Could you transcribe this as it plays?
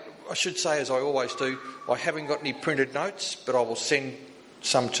I should say, as I always do, I haven't got any printed notes, but I will send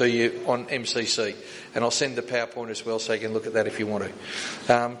some to you on MCC, and I'll send the PowerPoint as well so you can look at that if you want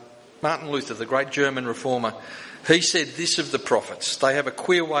to. Martin Luther, the great German reformer, he said this of the prophets: they have a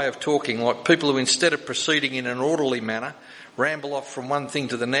queer way of talking, like people who, instead of proceeding in an orderly manner, ramble off from one thing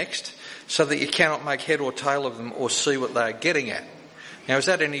to the next, so that you cannot make head or tail of them or see what they are getting at. Now, is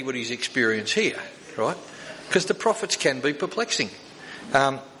that anybody's experience here, right? Because the prophets can be perplexing.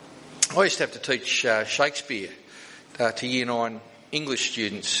 I used to have to teach Shakespeare to Year 9 English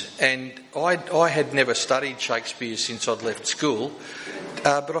students, and I had never studied Shakespeare since I'd left school,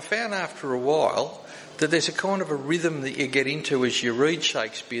 but I found after a while that there's a kind of a rhythm that you get into as you read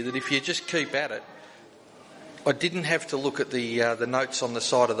Shakespeare, that if you just keep at it, I didn't have to look at the notes on the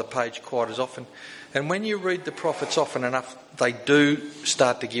side of the page quite as often. And when you read the prophets often enough, they do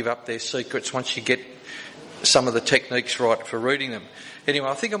start to give up their secrets once you get some of the techniques right for reading them. Anyway,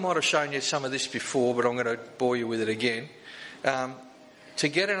 I think I might have shown you some of this before, but I'm going to bore you with it again. To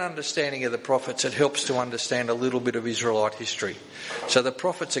get an understanding of the prophets, it helps to understand a little bit of Israelite history. So the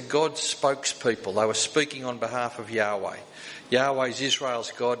prophets are God's spokespeople. They were speaking on behalf of Yahweh. Yahweh is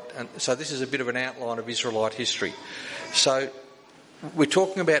Israel's God, and so this is a bit of an outline of Israelite history. So we're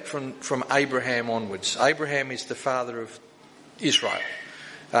talking about from Abraham onwards. Abraham is the father of Israel.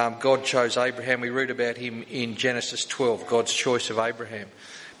 God chose Abraham. We read about him in Genesis 12, God's choice of Abraham.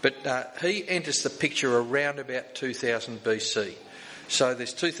 But he enters the picture around about 2000 BC. So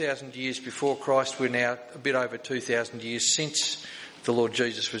there's 2,000 years before Christ. We're now a bit over 2,000 years since the Lord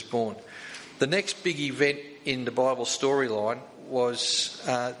Jesus was born. The next big event in the Bible storyline was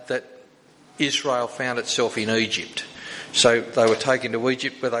that Israel found itself in Egypt. So they were taken to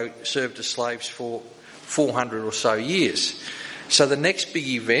Egypt, where they served as slaves for 400 or so years. So the next big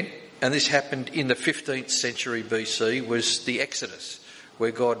event, and this happened in the 15th century BC, was the Exodus,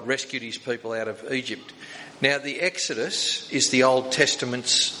 where God rescued his people out of Egypt. Now, the Exodus is the Old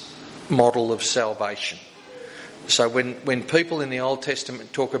Testament's model of salvation. So when people in the Old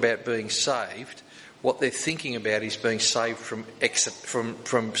Testament talk about being saved, what they're thinking about is being saved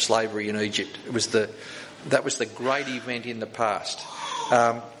from slavery in Egypt. That was the great event in the past.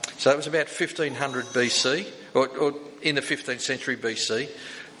 So that was about 1500 BC, or in the 15th century BC.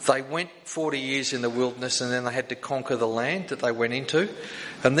 They went 40 years in the wilderness, and then they had to conquer the land that they went into.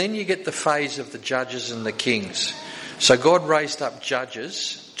 And then you get the phase of the judges and the kings. So God raised up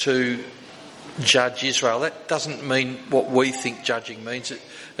judges to judge Israel. That doesn't mean what we think judging means.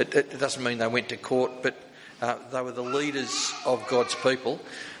 It doesn't mean they went to court, but they were the leaders of God's people.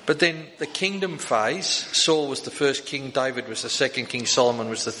 But then the kingdom phase, Saul was the first king, David was the second king, Solomon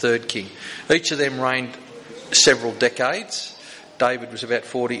was the third king. Each of them reigned several decades. David was about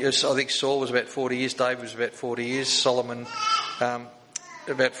 40 years. I think Saul was about 40 years. David was about 40 years. Solomon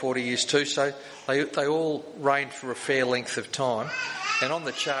about 40 years too. So they all reigned for a fair length of time. And on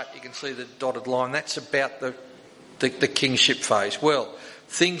the chart you can see the dotted line. That's about the kingship phase. Well,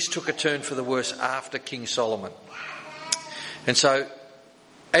 things took a turn for the worse after King Solomon. And so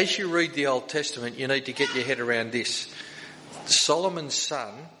as you read the Old Testament, you need to get your head around this. Solomon's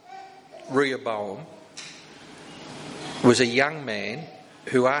son, Rehoboam, was a young man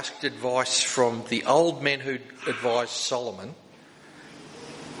who asked advice from the old men who advised Solomon,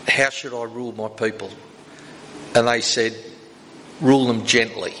 how should I rule my people? And they said, rule them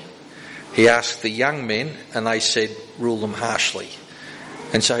gently. He asked the young men, and they said, rule them harshly.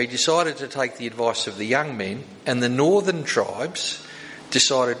 And so he decided to take the advice of the young men, and the northern tribes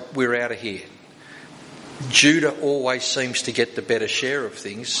decided, we're out of here. Judah always seems to get the better share of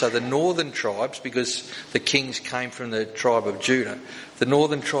things. So the northern tribes, because the kings came from the tribe of Judah, the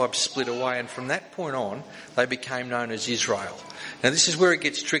northern tribes split away, and from that point on, they became known as Israel. Now this is where it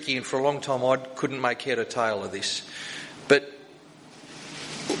gets tricky, and for a long time I couldn't make head or tail of this. But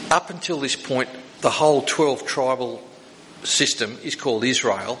up until this point, the whole 12 tribal system is called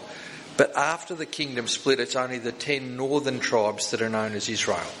Israel. But after the kingdom split, it's only the 10 northern tribes that are known as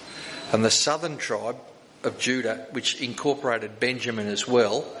Israel. And the southern tribe of Judah, which incorporated Benjamin as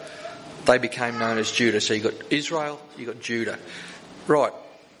well, they became known as Judah. So you got Israel, you got Judah. Right.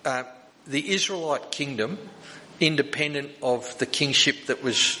 The Israelite kingdom, independent of the kingship that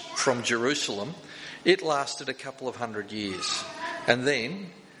was from Jerusalem, it lasted a couple of hundred years. And then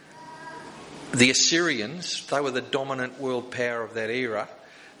the Assyrians, they were the dominant world power of that era.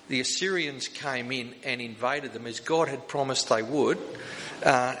 The Assyrians came in and invaded them as God had promised they would,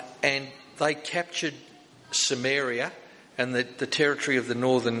 and they captured Samaria and the territory of the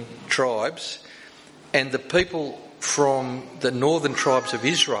northern tribes, and the people from the northern tribes of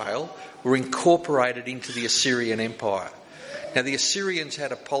Israel were incorporated into the Assyrian Empire. Now, the Assyrians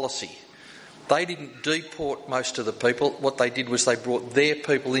had a policy. They didn't deport most of the people. What they did was they brought their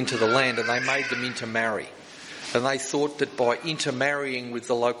people into the land and they made them intermarry. And they thought that by intermarrying with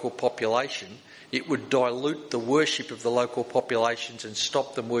the local population, it would dilute the worship of the local populations and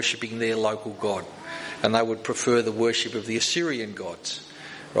stop them worshipping their local god. And they would prefer the worship of the Assyrian gods.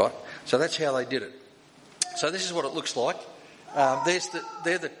 Right? So that's how they did it. So this is what it looks like.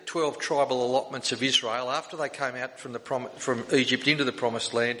 They're the 12 tribal allotments of Israel. After they came out from Egypt into the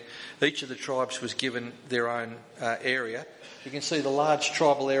Promised Land, each of the tribes was given their own area. You can see the large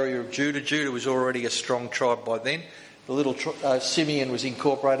tribal area of Judah. Judah was already a strong tribe by then. The little Simeon was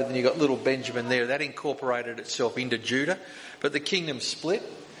incorporated, then you got little Benjamin there. That incorporated itself into Judah. But the kingdom split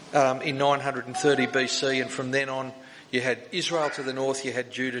in 930 BC, and from then on you had Israel to the north, you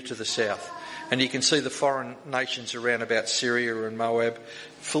had Judah to the south. And you can see the foreign nations around about Syria and Moab.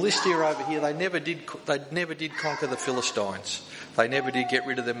 Philistia over here, they never did conquer the Philistines. They never did get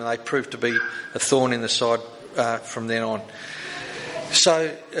rid of them, and they proved to be a thorn in the side from then on.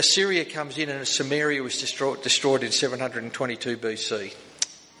 So Assyria comes in, and Samaria was destroyed in 722 BC.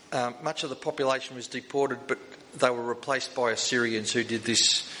 Much of the population was deported, but they were replaced by Assyrians who did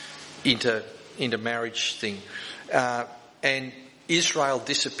this intermarriage thing. And Israel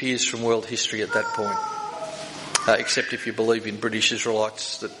disappears from world history at that point, except if you believe in British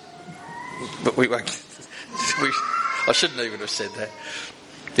Israelites. But we won't. I shouldn't even have said that.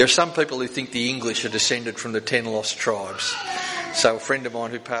 There are some people who think the English are descended from the 10 lost tribes. So a friend of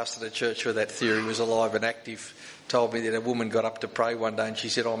mine who pastored a church where that theory was alive and active told me that a woman got up to pray one day and she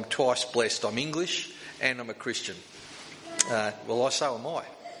said, "I'm twice blessed. I'm English and I'm a Christian." Well, so am I.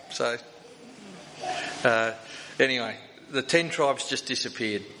 So anyway, the 10 tribes just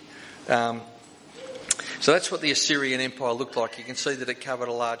disappeared. So that's what the Assyrian Empire looked like. You can see that it covered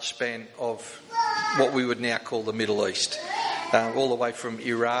a large span of what we would now call the Middle East, all the way from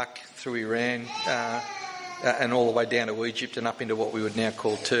Iraq through Iran and all the way down to Egypt and up into what we would now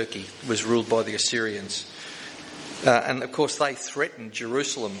call Turkey. It was ruled by the Assyrians. And of course they threatened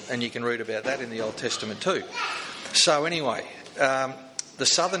Jerusalem, and you can read about that in the Old Testament too. So anyway, the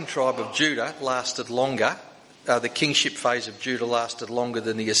southern tribe of Judah lasted longer. The kingship phase of Judah lasted longer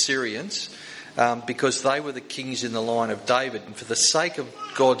than the Assyrians because they were the kings in the line of David. And for the sake of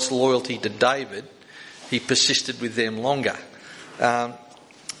God's loyalty to David, he persisted with them longer.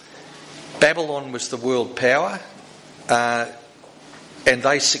 Babylon was the world power and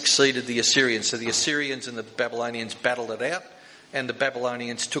they succeeded the Assyrians. So the Assyrians and the Babylonians battled it out, and the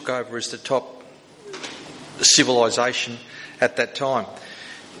Babylonians took over as the top civilization at that time.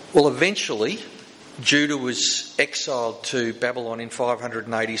 Well, eventually Judah was exiled to Babylon in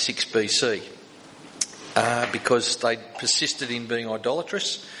 586 BC because they persisted in being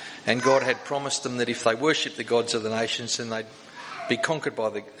idolatrous, and God had promised them that if they worshipped the gods of the nations, then they'd be conquered by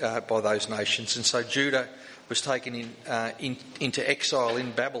those nations. And so Judah was taken into exile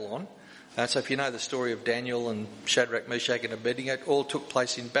in Babylon. So if you know the story of Daniel and Shadrach, Meshach and Abednego, it all took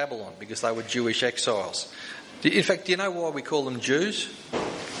place in Babylon because they were Jewish exiles. In fact, do you know why we call them Jews?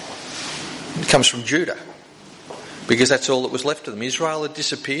 It comes from Judah, because that's all that was left of them. Israel had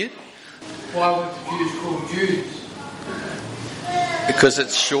disappeared. Why were the Jews called Jews? Because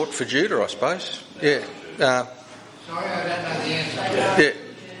it's short for Judah, I suppose. Yeah. Sorry, I don't know the answer. Yeah.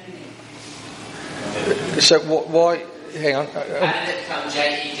 So why? Hang on. How did it become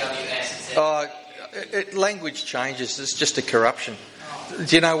JEWS? Language changes. It's just a corruption.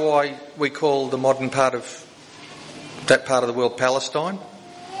 Do you know why we call the modern part of that part of the world Palestine?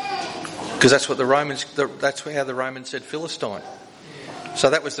 Because that's what the Romans. That's how the Romans said Philistine. So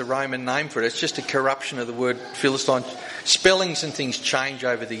that was the Roman name for it. It's just a corruption of the word Philistine. Spellings and things change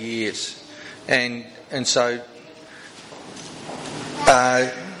over the years, and so.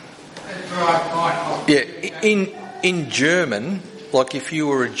 In German, like if you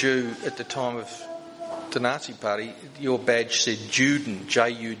were a Jew at the time of the Nazi Party, your badge said Juden,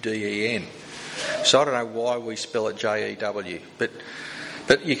 Juden. So I don't know why we spell it Jew,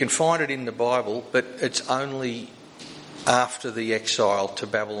 but you can find it in the Bible, but it's only after the exile to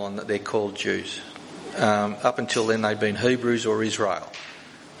Babylon that they're called Jews. Up until then they've been Hebrews or Israel.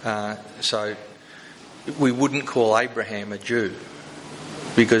 So we wouldn't call Abraham a Jew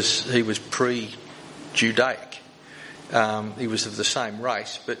because he was pre-Judaic. He was of the same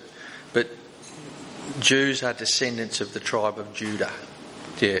race, but Jews are descendants of the tribe of Judah.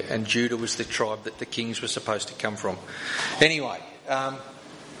 Yeah, and Judah was the tribe that the kings were supposed to come from. Anyway,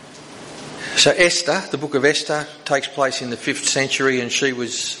 so Esther, the book of Esther, takes place in the 5th century, and she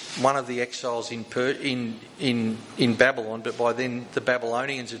was one of the exiles in Babylon, but by then the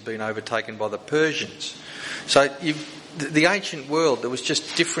Babylonians had been overtaken by the Persians. So the ancient world, there was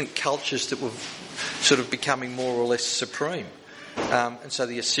just different cultures that were sort of becoming more or less supreme. And so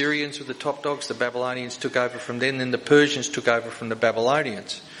the Assyrians were the top dogs, the Babylonians took over from them, then the Persians took over from the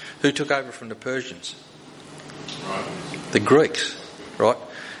Babylonians. Who took over from the Persians? Right. The Greeks, right?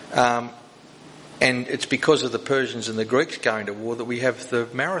 And it's because of the Persians and the Greeks going to war that we have the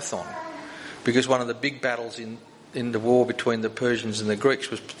Marathon. Because one of the big battles in the war between the Persians and the Greeks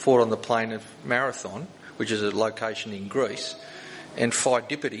was fought on the plain of Marathon, which is a location in Greece. And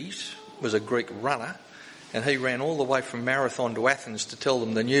Pheidippides was a Greek runner, and he ran all the way from Marathon to Athens to tell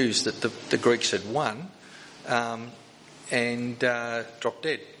them the news that the Greeks had won, and dropped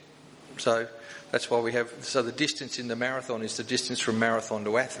dead. So that's why we have... So the distance in the Marathon is the distance from Marathon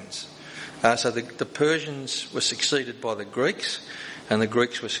to Athens. So the Persians were succeeded by the Greeks, and the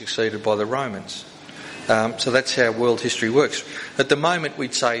Greeks were succeeded by the Romans. So that's how world history works. At the moment,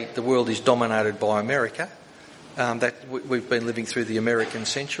 we'd say the world is dominated by America. We've been living through the American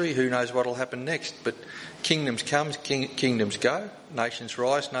century. Who knows what will happen next? But kingdoms come, kingdoms go. Nations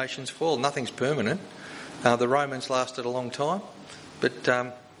rise, nations fall. Nothing's permanent. The Romans lasted a long time, but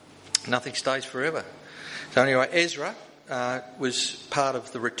nothing stays forever. So anyway, Ezra was part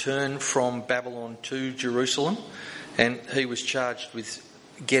of the return from Babylon to Jerusalem, and he was charged with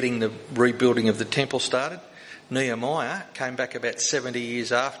getting the rebuilding of the temple started. Nehemiah came back about 70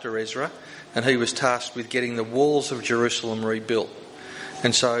 years after Ezra, and he was tasked with getting the walls of Jerusalem rebuilt.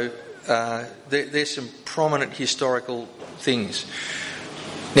 And so there's some prominent historical things.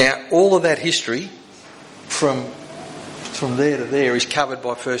 Now, all of that history from there to there is covered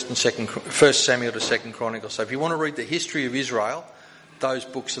by 1 Samuel to 2 Chronicles. So if you want to read the history of Israel, those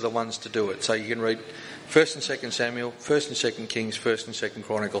books are the ones to do it. So you can read 1 and 2 Samuel, 1 and 2 Kings, 1 and 2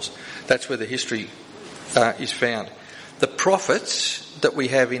 Chronicles. That's where the history is found. The prophets that we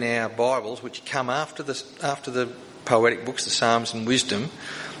have in our Bibles, which come after the poetic books, the Psalms and Wisdom,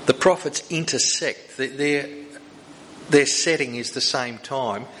 the prophets intersect. Their setting is the same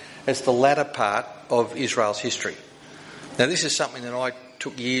time as the latter part of Israel's history. Now, this is something that I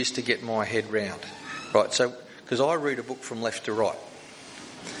took years to get my head round, right? So, because I read a book from left to right,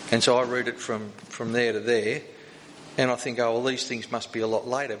 and so I read it from there to there, and I think, oh, well, these things must be a lot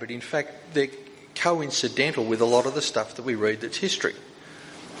later. But in fact, they're coincidental with a lot of the stuff that we read that's history.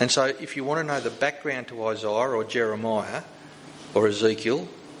 And so if you want to know the background to Isaiah or Jeremiah or Ezekiel,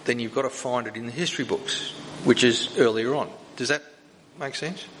 then you've got to find it in the history books, which is earlier on. Does that make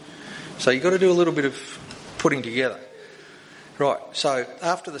sense? So you've got to do a little bit of putting together. Right, so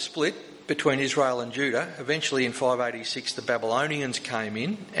after the split between Israel and Judah, eventually in 586 the Babylonians came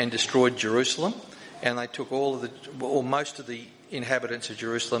in and destroyed Jerusalem, and they took most of the inhabitants of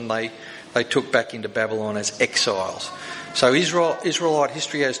Jerusalem, they took back into Babylon as exiles. So Israelite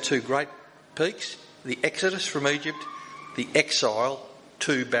history has two great peaks: the Exodus from Egypt, the exile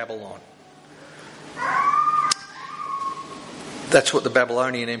to Babylon. That's what the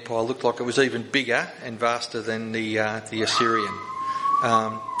Babylonian Empire looked like. It was even bigger and vaster than the Assyrian.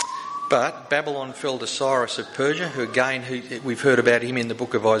 But Babylon fell to Cyrus of Persia, who we've heard about him in the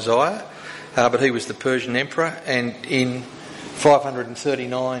book of Isaiah, but he was the Persian emperor, and in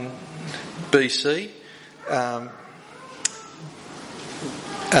 539 BC,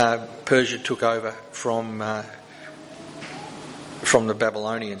 Persia took over from the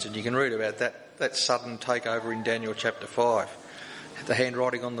Babylonians, and you can read about that sudden takeover in Daniel chapter 5. The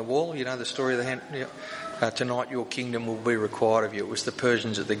handwriting on the wall, you know the story of the hand. Tonight your kingdom will be required of you. It was the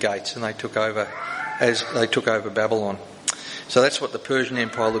Persians at the gates, and they took over Babylon. So that's what the Persian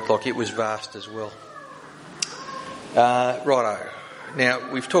Empire looked like. It was vast as well. Righto.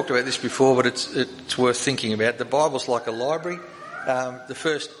 Now, we've talked about this before, but it's worth thinking about. The Bible's like a library. The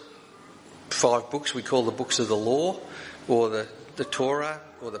first 5 books we call the books of the law, or the Torah,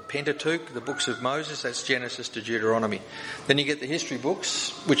 or the Pentateuch, the books of Moses. That's Genesis to Deuteronomy. Then you get the history books,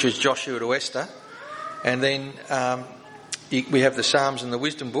 which is Joshua to Esther. And then we have the Psalms and the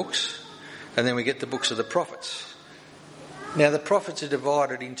wisdom books. And then we get the books of the prophets. Now, the prophets are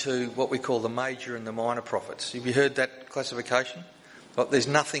divided into what we call the major and the minor prophets. Have you heard that classification? Well, there's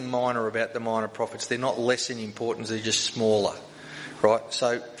nothing minor about the minor prophets. They're not less in importance, they're just smaller. Right?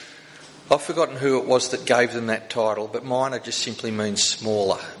 So I've forgotten who it was that gave them that title, but minor just simply means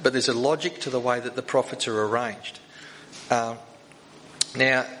smaller. But there's a logic to the way that the prophets are arranged. Now,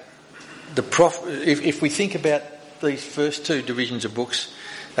 if we think about these first 2 divisions of books,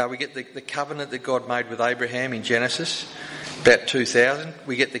 we get the covenant that God made with Abraham in Genesis, about 2,000.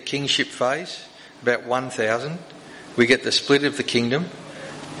 We get the kingship phase, about 1,000. We get the split of the kingdom,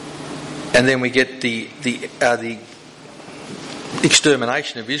 and then we get the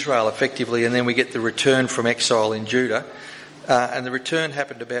extermination of Israel effectively, and then we get the return from exile in Judah, and the return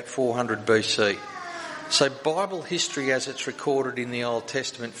happened about 400 BC. So Bible history as it's recorded in the Old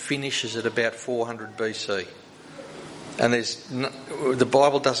Testament finishes at about 400 BC. And the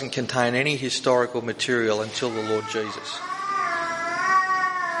Bible doesn't contain any historical material until the Lord Jesus.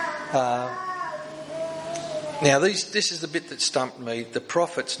 Now this is the bit that stumped me. The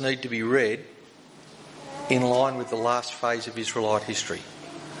prophets need to be read in line with the last phase of Israelite history.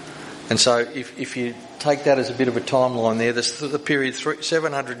 And so if you take that as a bit of a timeline there, the period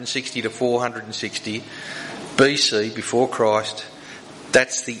 760 to 460 BC, before Christ,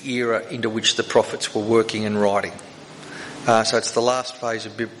 that's the era into which the prophets were working and writing. So it's the last phase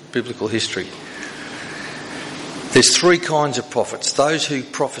of biblical history. There's three kinds of prophets. Those who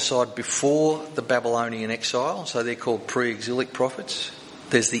prophesied before the Babylonian exile, so they're called pre-exilic prophets.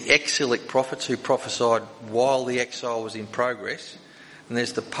 There's the exilic prophets who prophesied while the exile was in progress. And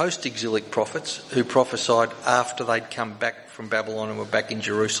there's the post-exilic prophets who prophesied after they'd come back from Babylon and were back in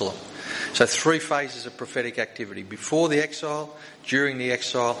Jerusalem. So three phases of prophetic activity: before the exile, during the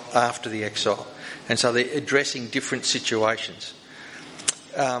exile, after the exile. And so they're addressing different situations.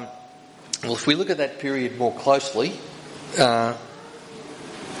 Well, if we look at that period more closely,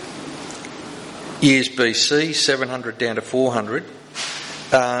 years BC, 700 down to 400,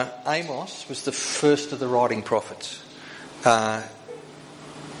 Amos was the first of the writing prophets.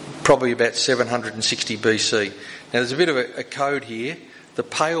 Probably about 760 BC. Now there's a bit of a code here. The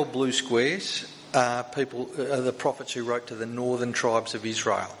pale blue squares are the prophets who wrote to the northern tribes of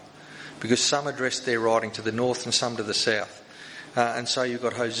Israel, because some addressed their writing to the north and some to the south. And so you've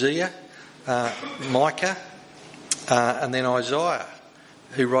got Hosea, Micah, and then Isaiah,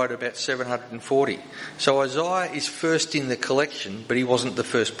 who wrote about 740. So Isaiah is first in the collection, but he wasn't the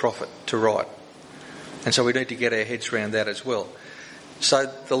first prophet to write. And so we need to get our heads around that as well. So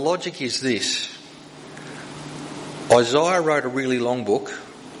the logic is this. Isaiah wrote a really long book,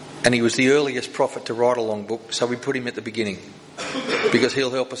 and he was the earliest prophet to write a long book, so we put him at the beginning, because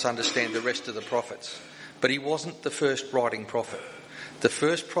he'll help us understand the rest of the prophets. But he wasn't the first writing prophet. The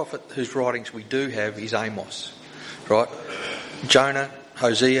first prophet whose writings we do have is Amos, right? Jonah,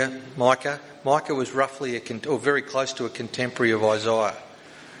 Hosea, Micah. Micah was roughly or very close to a contemporary of Isaiah.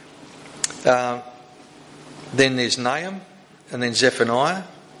 Then there's Nahum, and then Zephaniah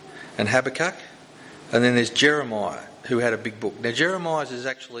and Habakkuk, and then there's Jeremiah, who had a big book. Now Jeremiah's is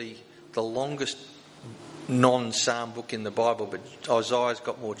actually the longest non-psalm book in the Bible, but Isaiah's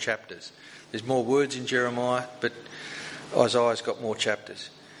got more chapters. There's more words in Jeremiah, but Isaiah's got more chapters.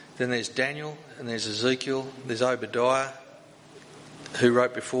 Then there's Daniel, and there's Ezekiel, there's Obadiah, who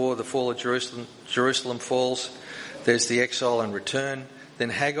wrote before the fall of Jerusalem. Jerusalem falls. There's the exile and return. Then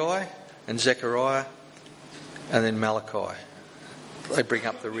Haggai and Zechariah, and then Malachi. They bring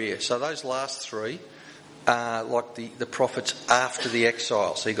up the rear. So those last three are like the prophets after the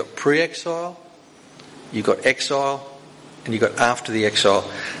exile. So you've got pre-exile, you've got exile, and you've got after the exile.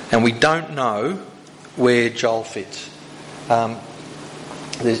 And we don't know where Joel fits.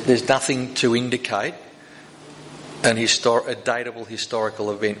 There's nothing to indicate a datable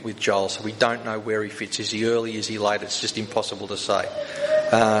historical event with Joel, so we don't know where he fits. Is he early, is he late? It's just impossible to say.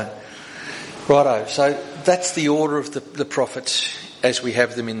 Righto, so that's the order of the prophets as we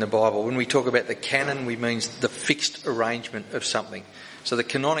have them in the Bible. When we talk about the canon, we mean the fixed arrangement of something. So the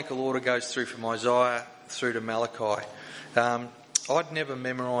canonical order goes through from Isaiah through to Malachi. I'd never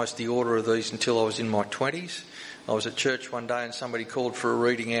memorised the order of these until I was in my 20s. I was at church one day and somebody called for a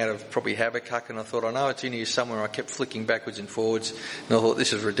reading out of probably Habakkuk, and I thought, I know it's in here somewhere. I kept flicking backwards and forwards, and I thought,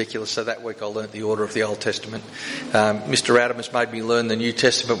 this is ridiculous. So that week I learnt the order of the Old Testament. Mr. Adams made me learn the New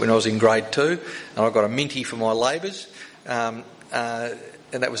Testament when I was in grade 2, and I got a minty for my labours. And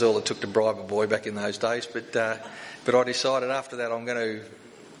that was all it took to bribe a boy back in those days. But I decided after that I'm going to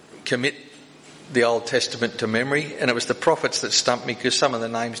commit the Old Testament to memory, and it was the prophets that stumped me, because some of the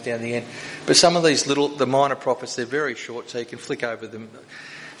names down the end. But some of these the minor prophets, they're very short, so you can flick over them.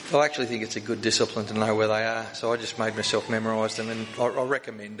 I actually think it's a good discipline to know where they are, so I just made myself memorise them, and I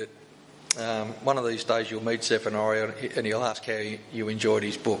recommend it. One of these days you'll meet Zephaniah and he'll ask how you enjoyed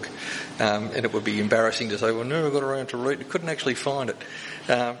his book, and it would be embarrassing to say, well, never got around to reading it, couldn't actually find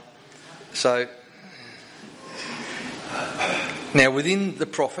it. So now within the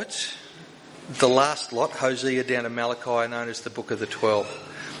prophets, the last lot, Hosea down to Malachi, are known as the Book of the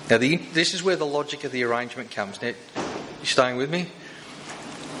 12. Now this is where the logic of the arrangement comes. Now, you staying with me?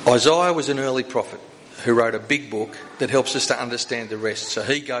 Isaiah was an early prophet who wrote a big book that helps us to understand the rest. So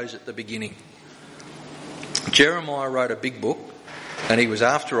he goes at the beginning. Jeremiah wrote a big book, and he was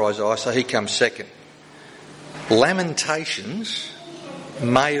after Isaiah, so he comes second. Lamentations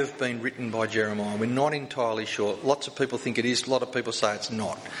may have been written by Jeremiah. We're not entirely sure. Lots of people think it is. A lot of people say it's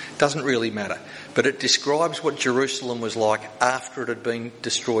not. It doesn't really matter. But it describes what Jerusalem was like after it had been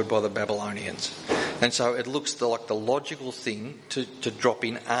destroyed by the Babylonians. And so it looks like the logical thing to drop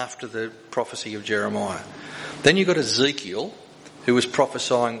in after the prophecy of Jeremiah. Then you've got Ezekiel, who was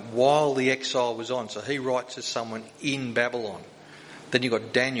prophesying while the exile was on. So he writes as someone in Babylon. Then you've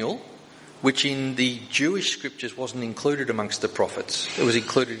got Daniel, which in the Jewish scriptures wasn't included amongst the prophets. It was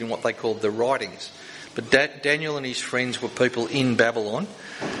included in what they called the writings. But Daniel and his friends were people in Babylon.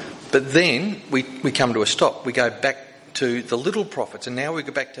 But then we come to a stop. We go back to the little prophets, and now we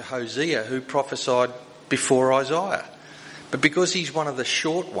go back to Hosea, who prophesied before Isaiah. But because he's one of the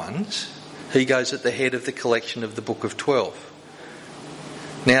short ones, he goes at the head of the collection of the Book of 12.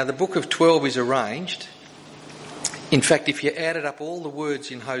 Now, the Book of 12 is arranged. In fact, if you added up all the words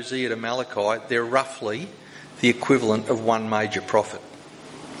in Hosea to Malachi, they're roughly the equivalent of one major prophet.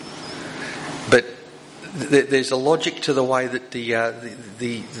 But there's a logic to the way that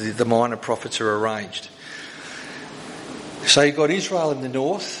the minor prophets are arranged. So you've got Israel in the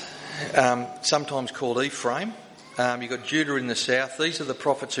north, sometimes called Ephraim. You've got Judah in the south. These are the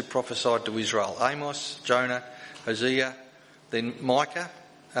prophets who prophesied to Israel: Amos, Jonah, Hosea, then Micah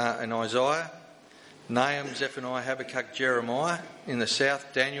and Isaiah, Nahum, Zephaniah, Habakkuk, Jeremiah in the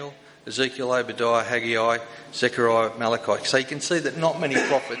south, Daniel, Ezekiel, Obadiah, Haggai, Zechariah, Malachi. So you can see that not many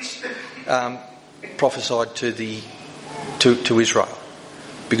prophets prophesied to Israel,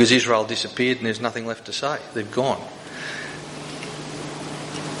 because Israel disappeared and there's nothing left to say. They've gone.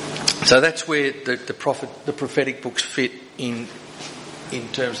 So that's where the prophetic books fit in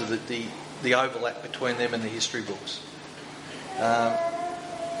terms of the overlap between them and the history books.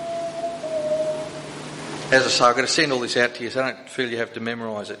 As I say, I've got to send all this out to you, so I don't feel you have to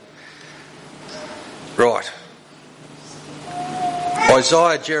memorise it. Right.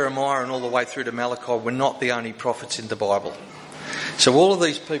 Isaiah, Jeremiah and all the way through to Malachi were not the only prophets in the Bible. So all of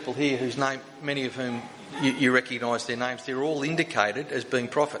these people here, whose name, many of whom you recognise their names, they're all indicated as being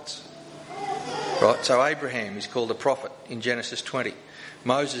prophets. Right, so Abraham is called a prophet in Genesis 20.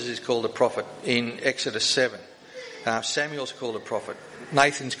 Moses is called a prophet in Exodus 7. Samuel's called a prophet.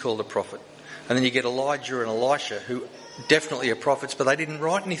 Nathan's called a prophet. And then you get Elijah and Elisha, who definitely are prophets, but they didn't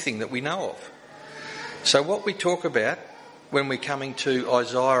write anything that we know of. So what we talk about when we're coming to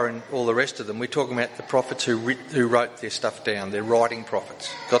Isaiah and all the rest of them, we're talking about the prophets who wrote their stuff down. They're writing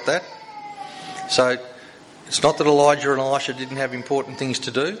prophets. Got that? So it's not that Elijah and Elisha didn't have important things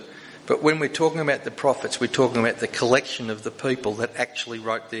to do, but when we're talking about the prophets, we're talking about the collection of the people that actually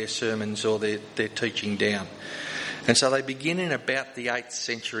wrote their sermons or their teaching down. And so they begin in about the 8th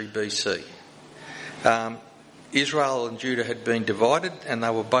century BC. Israel and Judah had been divided, and they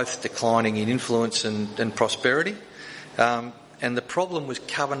were both declining in influence and prosperity. And the problem was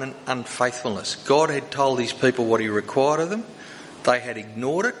covenant unfaithfulness. God had told his people what he required of them. They had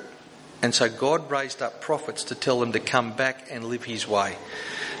ignored it. And so God raised up prophets to tell them to come back and live his way.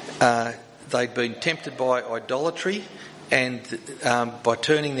 They'd been tempted by idolatry, and by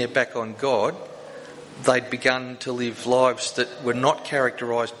turning their back on God, they'd begun to live lives that were not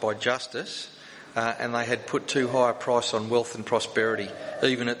characterised by justice, and they had put too high a price on wealth and prosperity,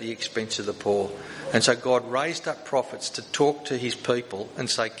 even at the expense of the poor. And so God raised up prophets to talk to his people and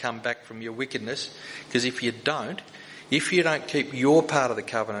say, come back from your wickedness, because if you don't keep your part of the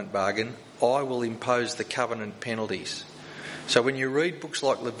covenant bargain, I will impose the covenant penalties. So when you read books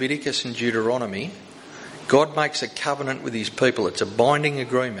like Leviticus and Deuteronomy, God makes a covenant with his people. It's a binding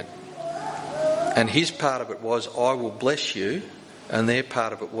agreement. And his part of it was, I will bless you, and their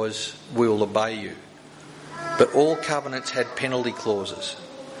part of it was, we will obey you. But all covenants had penalty clauses.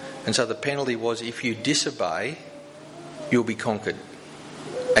 And so the penalty was, if you disobey, you'll be conquered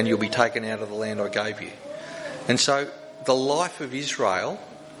and you'll be taken out of the land I gave you. And so the life of Israel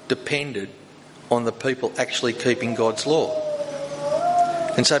depended on the people actually keeping God's law.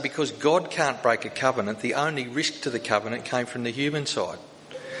 And so because God can't break a covenant, the only risk to the covenant came from the human side.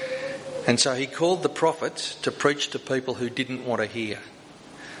 And so he called the prophets to preach to people who didn't want to hear.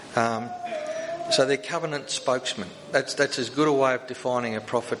 So they're covenant spokesmen. That's as good a way of defining a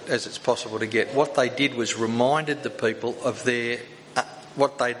prophet as it's possible to get. What they did was reminded the people of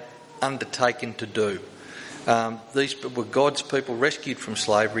what they'd undertaken to do. These were God's people, rescued from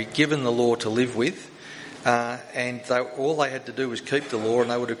slavery, given the law to live with, and all they had to do was keep the law and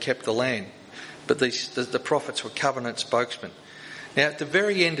they would have kept the land. But the prophets were covenant spokesmen. Now, at the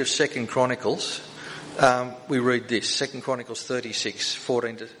very end of 2 Chronicles, we read this, 2 Chronicles 36,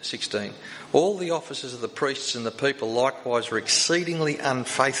 14 to 16. All the officers of the priests and the people likewise were exceedingly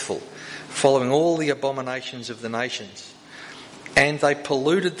unfaithful, following all the abominations of the nations. And they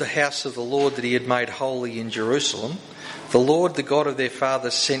polluted the house of the Lord that he had made holy in Jerusalem. The Lord, the God of their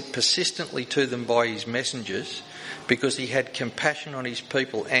fathers, sent persistently to them by his messengers, because he had compassion on his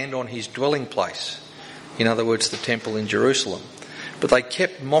people and on his dwelling place. In other words, the temple in Jerusalem. But they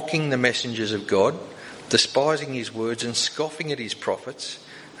kept mocking the messengers of God, despising his words and scoffing at his prophets,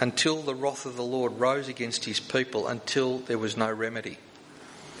 until the wrath of the Lord rose against his people, until there was no remedy.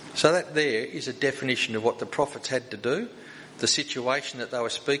 So that there is a definition of what the prophets had to do, the situation that they were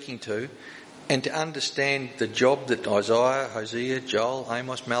speaking to, and to understand the job that Isaiah, Hosea, Joel,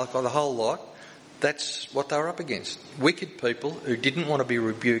 Amos, Malachi, the whole lot, that's what they were up against. Wicked people who didn't want to be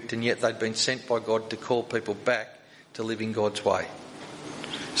rebuked, and yet they'd been sent by God to call people back to living God's way.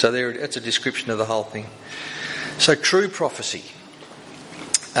 So there, that's a description of the whole thing. So true prophecy,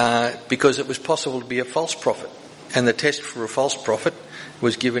 because it was possible to be a false prophet, and the test for a false prophet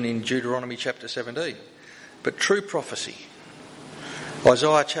was given in Deuteronomy chapter 17. But true prophecy,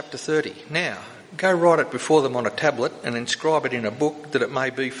 Isaiah chapter 30. Now, go write it before them on a tablet and inscribe it in a book, that it may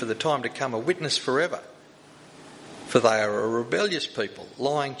be for the time to come a witness forever. For they are a rebellious people,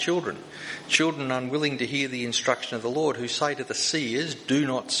 lying children, children unwilling to hear the instruction of the Lord, who say to the seers, do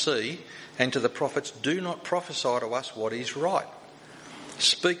not see, and to the prophets, do not prophesy to us what is right.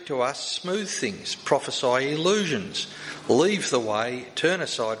 Speak to us smooth things, prophesy illusions, leave the way, turn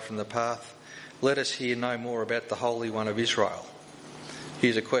aside from the path, let us hear no more about the Holy One of Israel.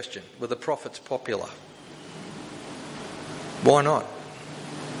 Here's a question. Were the prophets popular? Why not?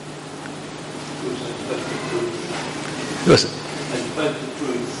 Was it? They spoke the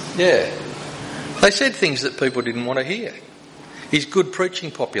truth. Yeah. They said things that people didn't want to hear. Is good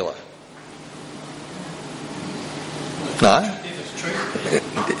preaching popular? No. If it's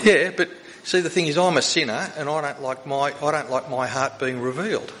true. Yeah, but see, the thing is, I'm a sinner, and I don't like my heart being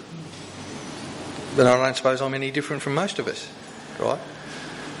revealed. But I don't suppose I'm any different from most of us, right?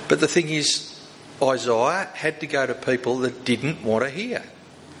 But the thing is, Isaiah had to go to people that didn't want to hear,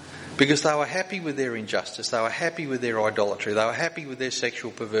 because they were happy with their injustice, they were happy with their idolatry, they were happy with their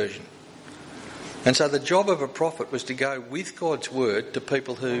sexual perversion. And so the job of a prophet was to go with God's word to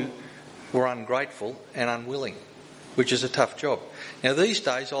people who were ungrateful and unwilling, which is a tough job. Now these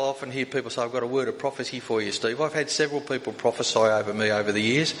days I'll often hear people say, I've got a word of prophecy for you, Steve. I've had several people prophesy over me over the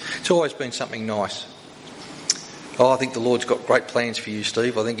years. It's always been something nice. Oh, I think the Lord's got great plans for you,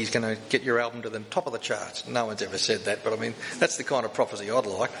 Steve. I think he's going to get your album to the top of the charts. No one's ever said that, but I mean, that's the kind of prophecy I'd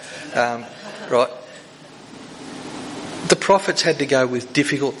like. Right? The prophets had to go with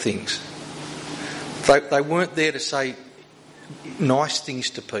difficult things. They weren't there to say nice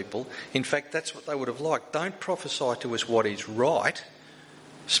things to people. In fact, that's what they would have liked. Don't prophesy to us what is right.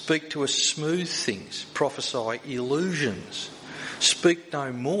 Speak to us smooth things. Prophesy illusions. Speak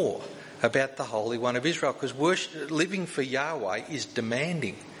no more about the Holy One of Israel, because living for Yahweh is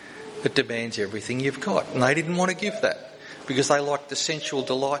demanding. It demands everything you've got, and they didn't want to give that, because they liked the sensual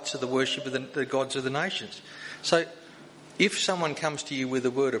delights of the worship of the gods of the nations. So if someone comes to you with a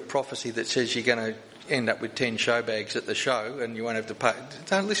word of prophecy that says you're going to end up with 10 show bags at the show and you won't have to pay,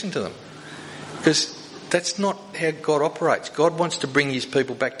 don't listen to them, because that's not how God operates. God wants to bring his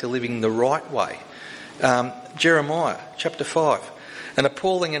people back to living the right way. Jeremiah chapter 5. An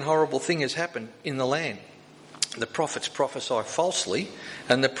appalling and horrible thing has happened in the land. The prophets prophesy falsely,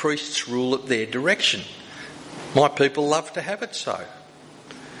 and the priests rule at their direction. My people love to have it so.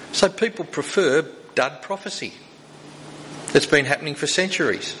 So people prefer dud prophecy. It's been happening for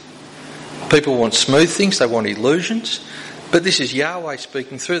centuries. People want smooth things, they want illusions. But this is Yahweh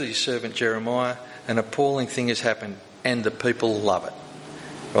speaking through his servant Jeremiah. An appalling thing has happened, and the people love it.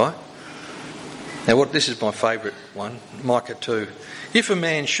 Right? Now, this is my favourite one, Micah 2. If a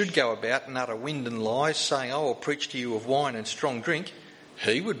man should go about and utter wind and lies, saying, I will preach to you of wine and strong drink,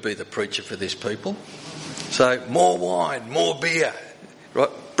 he would be the preacher for this people. So, more wine, more beer, right?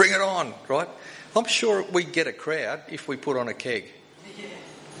 Bring it on, right? I'm sure we'd get a crowd if we put on a keg,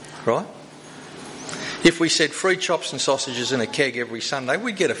 right? If we said free chops and sausages in a keg every Sunday,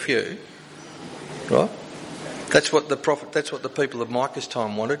 we'd get a few, right? That's what the people of Micah's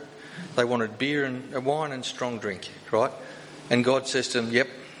time wanted. They wanted beer and wine and strong drink, right? And God says to them, yep,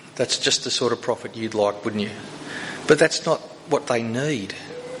 that's just the sort of prophet you'd like, wouldn't you? But that's not what they need.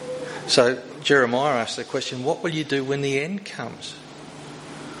 So Jeremiah asked the question, what will you do when the end comes?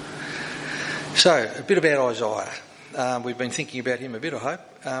 So, a bit about Isaiah. We've been thinking about him a bit, I hope.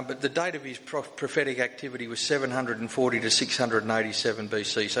 but the date of his prophetic activity was 740 to 687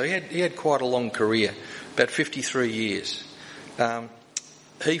 BC. So he had quite a long career, about 53 years.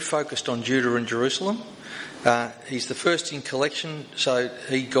 He focused on Judah and Jerusalem. He's the first in collection, so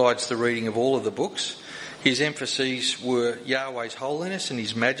he guides the reading of all of the books. His emphases were Yahweh's holiness and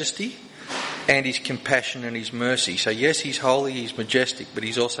his majesty, and his compassion and his mercy. So yes, he's holy, he's majestic, but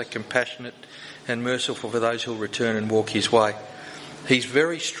he's also compassionate and merciful for those who'll return and walk his way. He's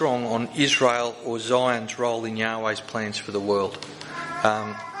very strong on Israel or Zion's role in Yahweh's plans for the world.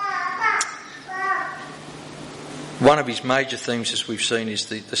 One of his major themes, as we've seen, is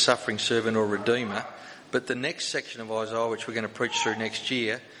the suffering servant or redeemer. But the next section of Isaiah, which we're going to preach through next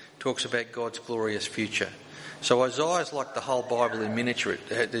year, talks about God's glorious future. So Isaiah is like the whole Bible in miniature.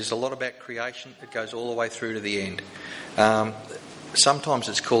 There's a lot about creation. It goes all the way through to the end. Sometimes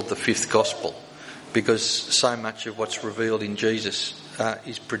it's called the fifth gospel, because so much of what's revealed in Jesus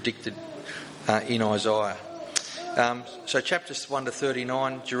is predicted in Isaiah. So chapters 1 to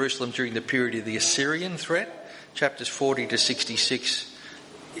 39, Jerusalem during the period of the Assyrian threat. Chapters 40 to 66,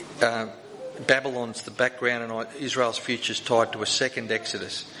 Babylon's the background, and Israel's future is tied to a second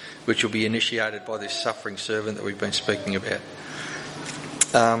Exodus, which will be initiated by this suffering servant that we've been speaking about.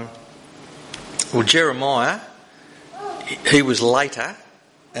 Jeremiah, he was later,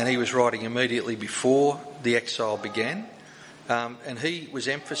 and he was writing immediately before the exile began, and he was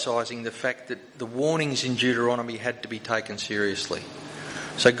emphasising the fact that the warnings in Deuteronomy had to be taken seriously.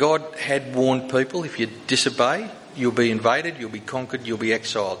 So God had warned people, if you disobey, you'll be invaded, you'll be conquered, you'll be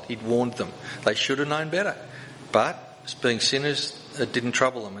exiled. He'd warned them. They should have known better, but being sinners, it didn't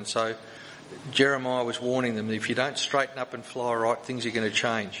trouble them. And so Jeremiah was warning them that if you don't straighten up and fly right, things are going to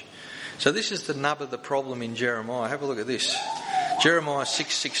change. So this is the nub of the problem in Jeremiah. Have a look at this. Jeremiah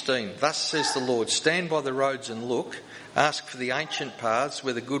 6:16. Thus says the Lord, stand by the roads and look, ask for the ancient paths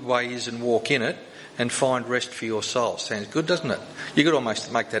where the good way is and walk in it, and find rest for your soul. Sounds good, doesn't it? You could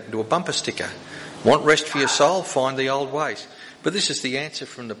almost make that into a bumper sticker. Want rest for your soul? Find the old ways. But this is the answer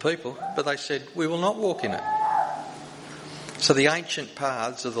from the people. But they said, we will not walk in it. So the ancient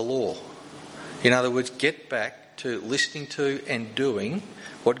paths of the law. In other words, get back to listening to and doing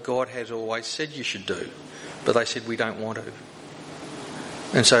what God has always said you should do. But they said, we don't want to.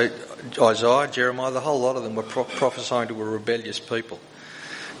 And so Isaiah, Jeremiah, the whole lot of them were prophesying to a rebellious people.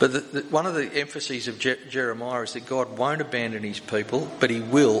 But one of the emphases of Jeremiah is that God won't abandon his people, but he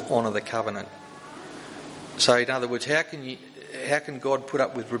will honour the covenant. So in other words, how can God put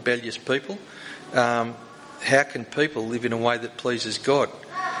up with rebellious people? How can people live in a way that pleases God?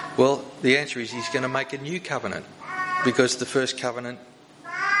 Well, the answer is he's going to make a new covenant, because the first covenant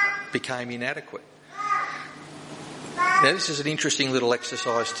became inadequate. Now, this is an interesting little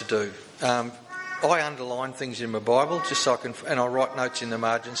exercise to do. I underline things in my Bible just so I can, and I write notes in the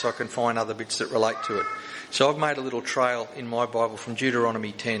margin so I can find other bits that relate to it. So I've made a little trail in my Bible from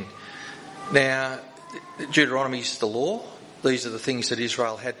Deuteronomy 10. Now, Deuteronomy is the law. These are the things that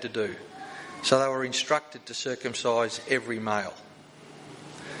Israel had to do. So they were instructed to circumcise every male.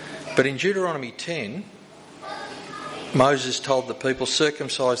 But in Deuteronomy 10, Moses told the people,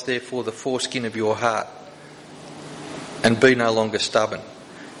 circumcise therefore the foreskin of your heart and be no longer stubborn.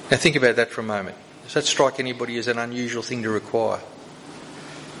 Now think about that for a moment. Does that strike anybody as an unusual thing to require?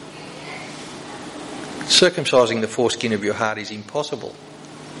 Circumcising the foreskin of your heart is impossible.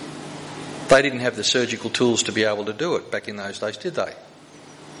 They didn't have the surgical tools to be able to do it back in those days, did they?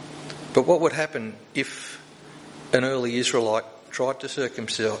 But what would happen if an early Israelite tried to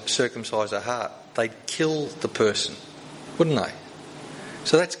circumcise a heart? They'd kill the person, wouldn't they?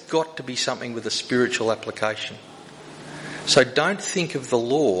 So that's got to be something with a spiritual application. So don't think of the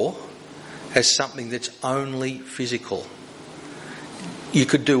law as something that's only physical. You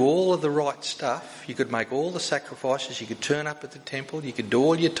could do all of the right stuff, you could make all the sacrifices, you could turn up at the temple, you could do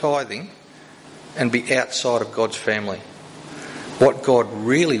all your tithing and be outside of God's family. What God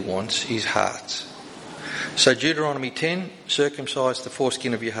really wants is hearts. So Deuteronomy 10, circumcise the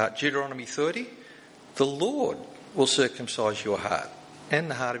foreskin of your heart. Deuteronomy 30, the Lord will circumcise your heart and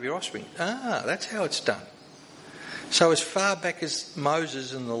the heart of your offspring. That's how it's done. So as far back as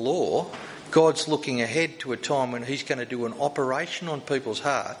Moses and the law, God's looking ahead to a time when he's going to do an operation on people's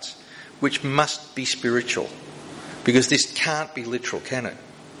hearts which must be spiritual, because this can't be literal, can it?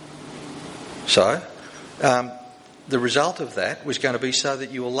 So the result of that was going to be so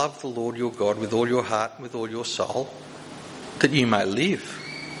that you will love the Lord your God with all your heart and with all your soul, that you may live.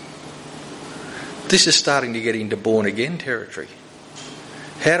 This is starting to get into born again territory.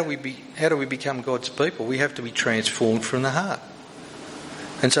 How do we become God's people? We have to be transformed from the heart.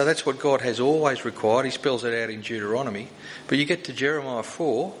 And so that's what God has always required. He spells it out in Deuteronomy. But you get to Jeremiah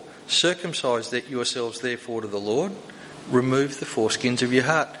 4, circumcise yourselves therefore to the Lord, remove the foreskins of your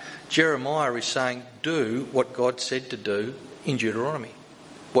heart. Jeremiah is saying, do what God said to do in Deuteronomy,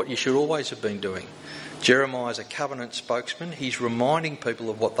 what you should always have been doing. Jeremiah is a covenant spokesman. He's reminding people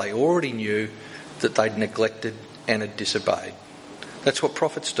of what they already knew that they'd neglected and had disobeyed. That's what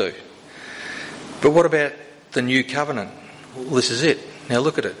prophets do. But what about the new covenant? Well, this is it. Now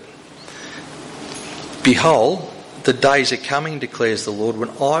look at it. Behold, the days are coming, declares the Lord, when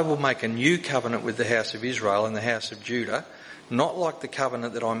I will make a new covenant with the house of Israel and the house of Judah, not like the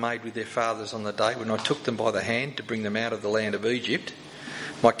covenant that I made with their fathers on the day when I took them by the hand to bring them out of the land of Egypt,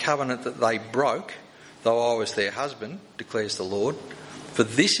 my covenant that they broke, though I was their husband, declares the Lord. For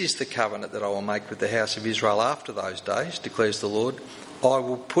this is the covenant that I will make with the house of Israel after those days, declares the Lord. I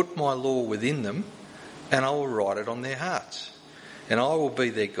will put my law within them, and I will write it on their hearts. And I will be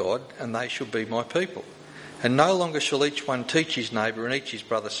their God, and they shall be my people. And no longer shall each one teach his neighbour and each his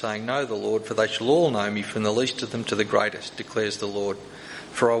brother, saying, know the Lord, for they shall all know me, from the least of them to the greatest, declares the Lord.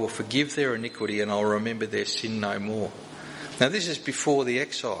 For I will forgive their iniquity, and I will remember their sin no more. Now this is before the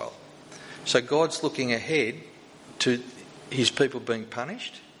exile. So God's looking ahead to his people being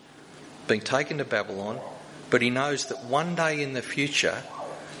punished, being taken to Babylon, but he knows that one day in the future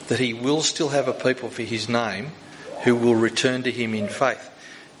that he will still have a people for his name who will return to him in faith.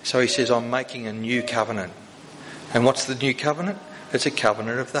 So he says, I'm making a new covenant. And what's the new covenant? It's a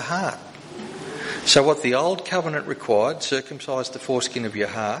covenant of the heart. So what the old covenant required, circumcise the foreskin of your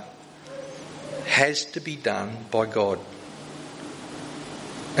heart, has to be done by God.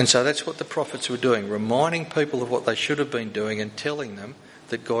 And so that's what the prophets were doing, reminding people of what they should have been doing and telling them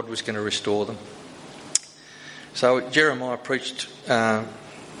that God was going to restore them. So Jeremiah preached to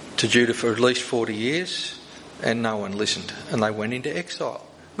Judah for at least 40 years and no one listened, and they went into exile.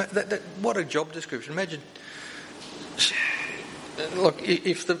 What a job description. Imagine, look,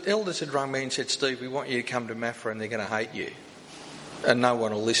 if the elders had rung me and said, Steve, we want you to come to Maffra and they're going to hate you, and no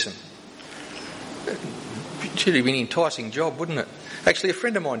one will listen. It'd be an enticing job, wouldn't it? Actually, a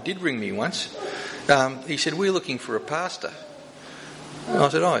friend of mine did ring me once. He said, we're looking for a pastor. And I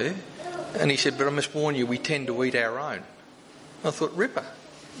said, oh, yeah? And he said, but I must warn you, we tend to eat our own. I thought, ripper.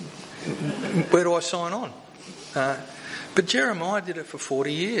 Where do I sign on? But Jeremiah did it for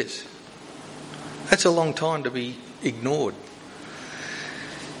 40 years. That's a long time to be ignored.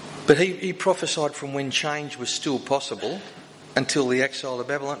 But he prophesied from when change was still possible until the exile of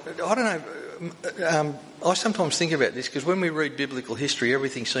Babylon. I don't know, I sometimes think about this because when we read biblical history,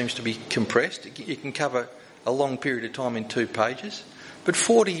 everything seems to be compressed. You can cover a long period of time in 2 pages. But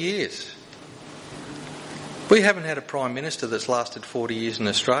 40 years. We haven't had a Prime Minister that's lasted 40 years in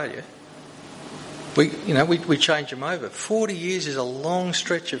Australia. We change them over. 40 years is a long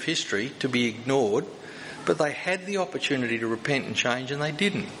stretch of history to be ignored, but they had the opportunity to repent and change and they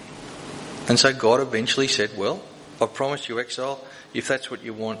didn't. And so God eventually said, well, I've promised you exile. If that's what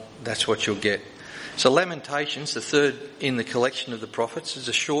you want, that's what you'll get. So Lamentations, the third in the collection of the prophets, is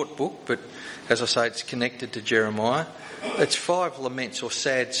a short book, but as I say, it's connected to Jeremiah. It's 5 laments or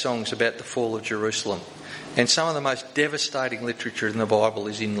sad songs about the fall of Jerusalem. And some of the most devastating literature in the Bible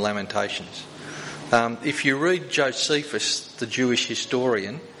is in Lamentations. If you read Josephus, the Jewish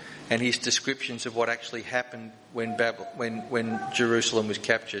historian, and his descriptions of what actually happened when Jerusalem was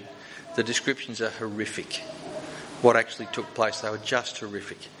captured, the descriptions are horrific. What actually took place, they were just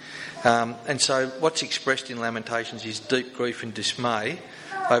horrific. And so what's expressed in Lamentations is deep grief and dismay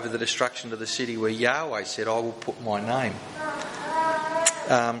over the destruction of the city where Yahweh said, I will put my name.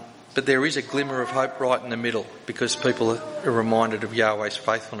 But there is a glimmer of hope right in the middle because people are reminded of Yahweh's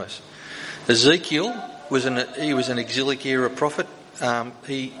faithfulness. Ezekiel was an exilic era prophet.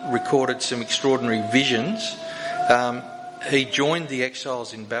 He recorded some extraordinary visions. He joined the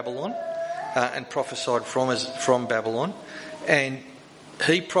exiles in Babylon and prophesied from Babylon. And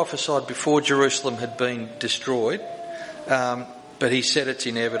he prophesied before Jerusalem had been destroyed, but he said it's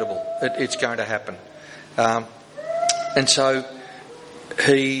inevitable. It's going to happen. And so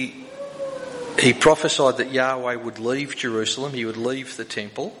he prophesied that Yahweh would leave Jerusalem. He would leave the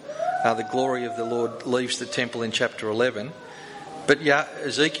temple. The glory of the Lord leaves the temple in chapter 11. But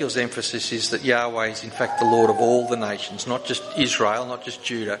Ezekiel's emphasis is that Yahweh is in fact the Lord of all the nations, not just Israel, not just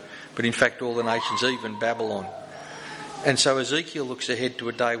Judah, but in fact all the nations, even Babylon. And so Ezekiel looks ahead to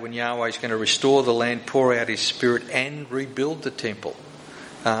a day when Yahweh is going to restore the land, pour out his spirit and rebuild the temple.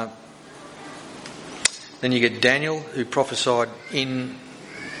 Then you get Daniel, who prophesied in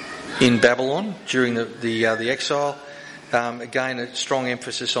Babylon during the exile. Again, a strong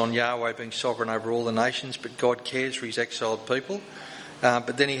emphasis on Yahweh being sovereign over all the nations, but God cares for his exiled people.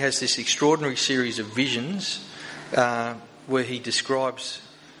 But then he has this extraordinary series of visions where he describes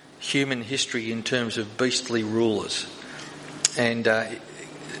human history in terms of beastly rulers. And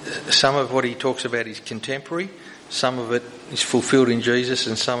some of what he talks about is contemporary, some of it is fulfilled in Jesus,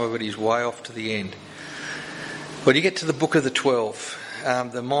 and some of it is way off to the end. When you get to the book of the 12,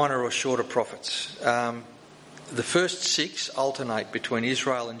 the minor or shorter prophets, the first 6 alternate between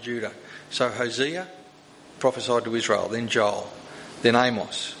Israel and Judah. So Hosea prophesied to Israel, then Joel, then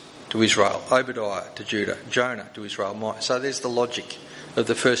Amos to Israel, Obadiah to Judah, Jonah to Israel. So there's the logic of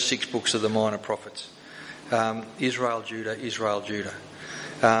the first 6 books of the minor prophets. Israel, Judah, Israel, Judah.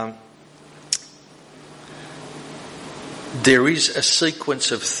 There is a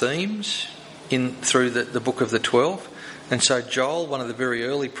sequence of themes through the book of the 12. And so Joel, one of the very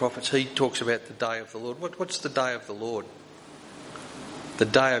early prophets, he talks about the day of the Lord. What's the day of the Lord? The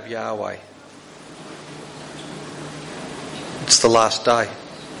day of Yahweh. It's the last day.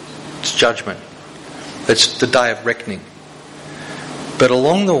 It's judgment. It's the day of reckoning. But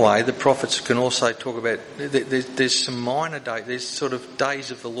along the way, the prophets can also talk about, there's some minor days, there's sort of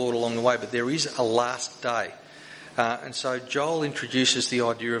days of the Lord along the way, but there is a last day. And so Joel introduces the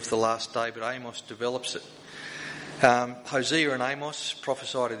idea of the last day, but Amos develops it. Hosea and Amos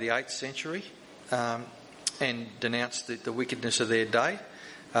prophesied in the 8th century and denounced the wickedness of their day.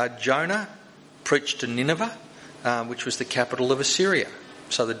 Jonah preached to Nineveh, which was the capital of Assyria,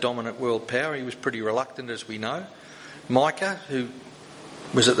 so the dominant world power. He was pretty reluctant, as we know. Micah, who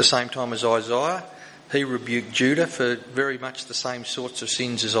was at the same time as Isaiah, he rebuked Judah for very much the same sorts of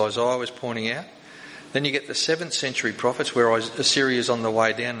sins as Isaiah was pointing out. Then you get the 7th century prophets, where Assyria's on the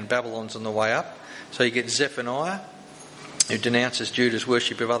way down and Babylon's on the way up. So you get Zephaniah, who denounces Judah's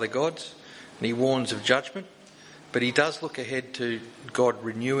worship of other gods, and he warns of judgment. But he does look ahead to God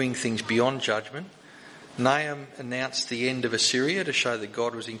renewing things beyond judgment. Nahum announced the end of Assyria to show that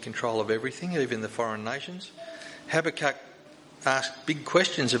God was in control of everything, even the foreign nations. Habakkuk asked big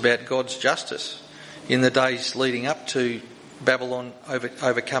questions about God's justice in the days leading up to Babylon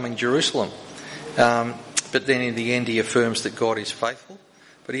overcoming Jerusalem. But then in the end he affirms that God is faithful.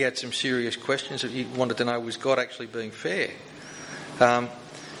 But he had some serious questions that he wanted to know, was God actually being fair? But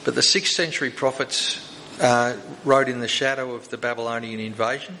the 6th century prophets wrote in the shadow of the Babylonian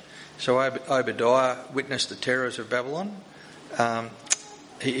invasion. So Obadiah witnessed the terrors of Babylon.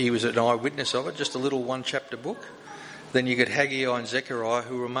 He was an eyewitness of it, just a little 1-chapter book. Then you get Haggai and Zechariah,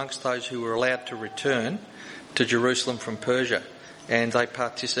 who were amongst those who were allowed to return to Jerusalem from Persia. And they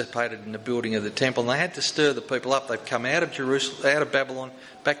participated in the building of the temple. And they had to stir the people up. They've come out of Jerusalem, out of Babylon,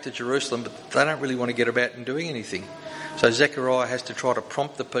 back to Jerusalem, but they don't really want to get about and doing anything. So Zechariah has to try to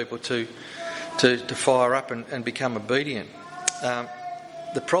prompt the people to fire up and become obedient.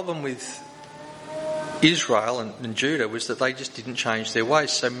 The problem with Israel and Judah was that they just didn't change their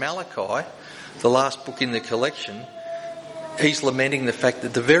ways. So Malachi, the last book in the collection, he's lamenting the fact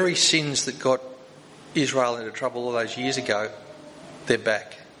that the very sins that got Israel into trouble all those years ago, they're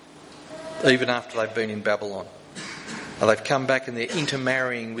back, even after they've been in Babylon. They've come back and they're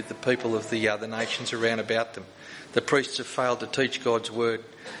intermarrying with the people of the nations around about them. The priests have failed to teach God's word.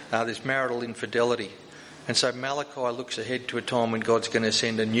 There's marital infidelity. And so Malachi looks ahead to a time when God's going to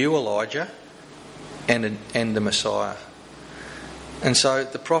send a new Elijah and the Messiah. And so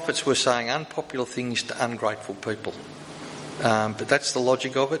the prophets were saying unpopular things to ungrateful people. But that's the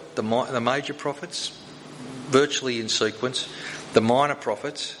logic of it. The major prophets, virtually in sequence. The minor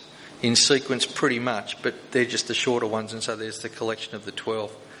prophets, in sequence pretty much, but they're just the shorter ones, and so there's the collection of the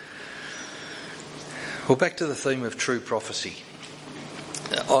 12. Well, back to the theme of true prophecy.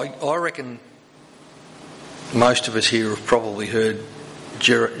 I reckon most of us here have probably heard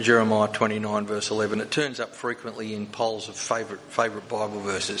Jeremiah 29 verse 11. It turns up frequently in polls of favourite Bible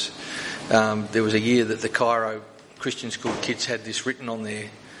verses. There was a year that the Cairo Christian school kids had this written on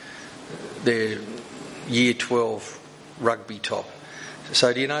their year 12 rugby top.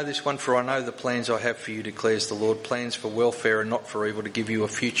 So do you know this one? For I know the plans I have for you, declares the Lord, plans for welfare and not for evil, to give you a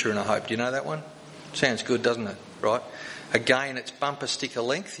future and a hope. Do you know that one? Sounds good, doesn't it? Right? Again, it's bumper sticker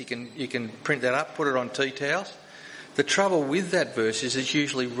length. You can print that up, put it on tea towels. The trouble with that verse is it's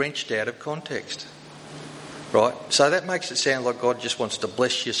usually wrenched out of context. Right? So that makes it sound like God just wants to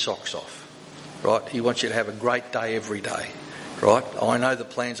bless your socks off. Right? He wants you to have a great day every day. Right? I know the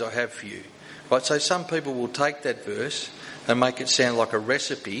plans I have for you. Right, so some people will take that verse and make it sound like a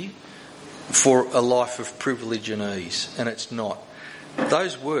recipe for a life of privilege and ease, and it's not.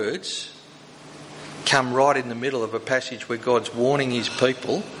 Those words come right in the middle of a passage where God's warning his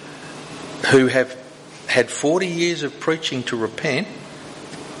people who have had 40 years of preaching to repent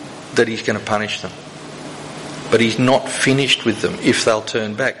that he's going to punish them. But he's not finished with them if they'll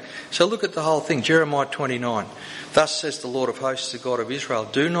turn back. So look at the whole thing. Jeremiah 29. Thus says the Lord of hosts, the God of Israel,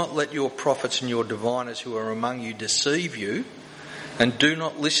 do not let your prophets and your diviners who are among you deceive you, and do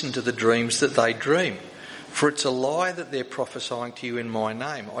not listen to the dreams that they dream. For it's a lie that they're prophesying to you in my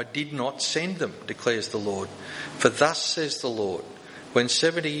name. I did not send them, declares the Lord. For thus says the Lord, when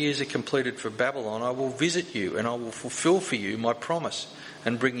 70 years are completed for Babylon, I will visit you and I will fulfil for you my promise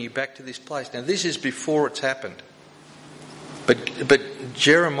and bring you back to this place. Now this is before it's happened. But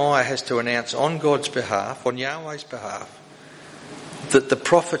Jeremiah has to announce on God's behalf, on Yahweh's behalf, that the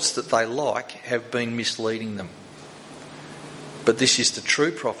prophets that they like have been misleading them. But this is the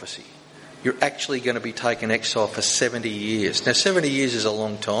true prophecy. You're actually going to be taken exile for 70 years. Now 70 years is a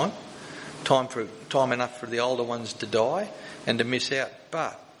long time. Time enough for the older ones to die and to miss out.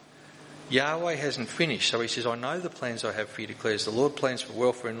 But Yahweh hasn't finished. So he says, I know the plans I have for you, declares the Lord, plans for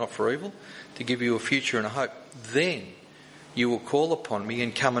welfare and not for evil, to give you a future and a hope. Then you will call upon me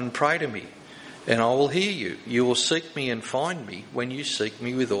and come and pray to me, and I will hear you. You will seek me and find me when you seek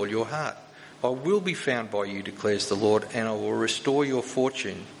me with all your heart. I will be found by you, declares the Lord, and I will restore your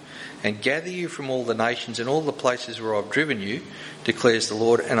fortune and gather you from all the nations and all the places where I've driven you, declares the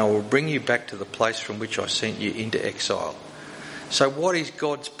Lord, and I will bring you back to the place from which I sent you into exile. So what is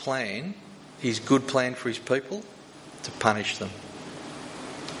God's plan, his good plan for his people? To punish them,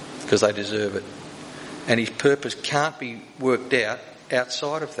 because they deserve it. And his purpose can't be worked out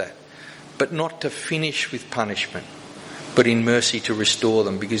outside of that. But not to finish with punishment, but in mercy to restore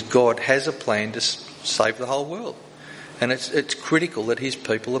them, because God has a plan to save the whole world. And it's critical that his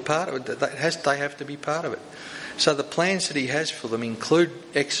people are part of it. They have to be part of it. So the plans that he has for them include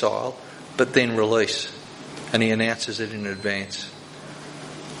exile, but then release. And he announces it in advance.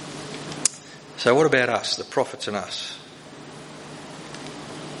 So what about us, the prophets and us?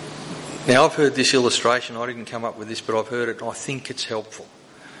 Now I've heard this illustration, I didn't come up with this, but I've heard it and I think it's helpful.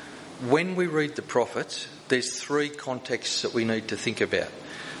 When we read the prophets, there's three contexts that we need to think about.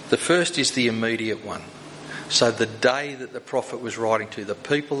 The first is the immediate one. So the day that the prophet was writing to, the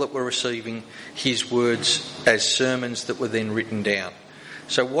people that were receiving his words as sermons that were then written down.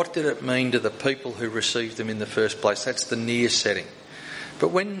 So what did it mean to the people who received them in the first place? That's the near setting. But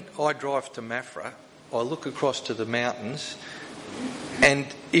when I drive to Maffra, I look across to the mountains, and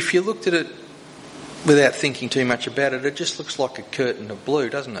if you looked at it without thinking too much about it, it just looks like a curtain of blue,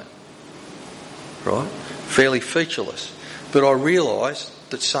 doesn't it? Right? Fairly featureless. But I realise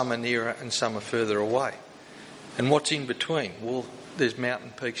that some are nearer and some are further away. And what's in between? Well, there's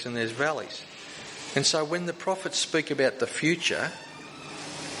mountain peaks and there's valleys. And so when the prophets speak about the future,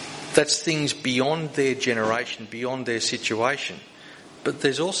 that's things beyond their generation, beyond their situation. But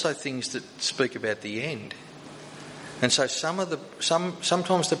there's also things that speak about the end. And so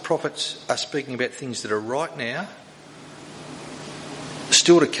sometimes the prophets are speaking about things that are right now,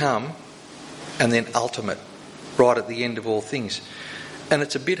 still to come, and then ultimate, right at the end of all things. And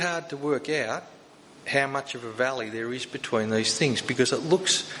it's a bit hard to work out how much of a valley there is between these things, because it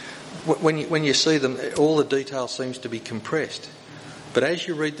looks, when you see them, all the detail seems to be compressed. But as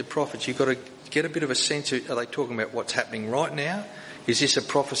you read the prophets, you've got to get a bit of a sense of, are they talking about what's happening right now? Is this a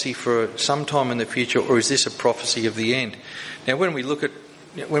prophecy for some time in the future, or is this a prophecy of the end? Now, when we look at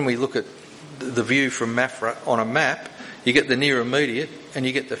the view from Maffra on a map, you get the near immediate, and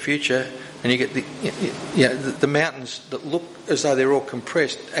you get the future, and you get the mountains that look as though they're all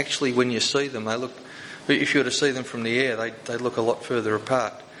compressed. Actually, when you see them, they look. If you were to see them from the air, they look a lot further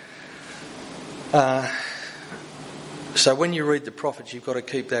apart. So when you read the prophets, you've got to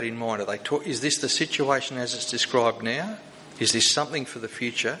keep that in mind. Is this the situation as it's described now? Is this something for the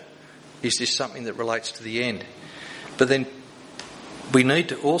future? Is this something that relates to the end? But then we need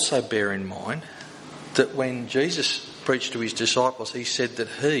to also bear in mind that when Jesus preached to his disciples, he said that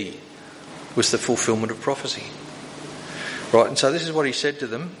he was the fulfilment of prophecy. Right, and so this is what he said to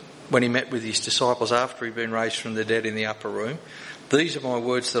them when he met with his disciples after he'd been raised from the dead in the upper room. These are my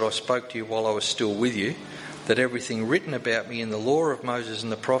words that I spoke to you while I was still with you, that everything written about me in the law of Moses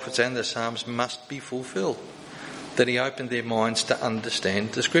and the prophets and the Psalms must be fulfilled. That he opened their minds to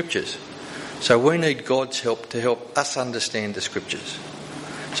understand the Scriptures. So we need God's help to help us understand the Scriptures.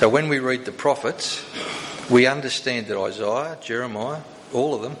 So when we read the prophets, we understand that Isaiah, Jeremiah,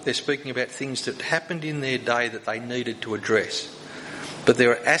 all of them, they're speaking about things that happened in their day that they needed to address. But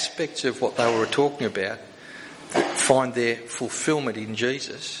there are aspects of what they were talking about that find their fulfilment in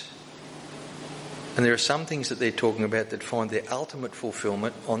Jesus. And there are some things that they're talking about that find their ultimate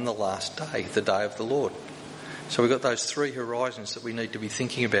fulfilment on the last day, the day of the Lord. So we've got those three horizons that we need to be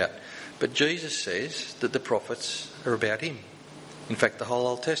thinking about. But Jesus says that the prophets are about him. In fact, the whole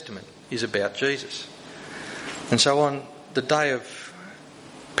Old Testament is about Jesus. And so on the day of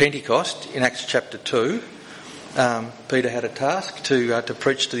Pentecost, in Acts chapter 2, Peter had a task to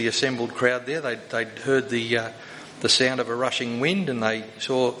preach to the assembled crowd there. They'd heard the sound of a rushing wind, and they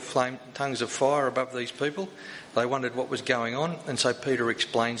saw tongues of fire above these people. They wondered what was going on, and so Peter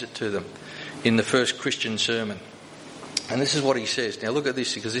explains it to them in the first Christian sermon. And this is what he says. Now look at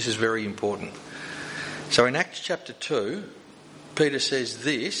this, because this is very important. So in Acts chapter 2, Peter says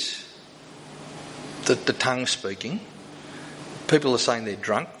this, the tongue speaking. People are saying they're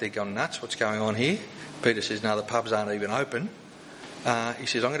drunk, they're gone nuts, what's going on here? Peter says, no, the pubs aren't even open. He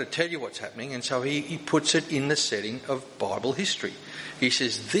says, I'm going to tell you what's happening. And so he puts it in the setting of Bible history. He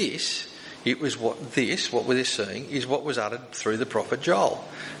says what we're seeing is what was uttered through the prophet Joel.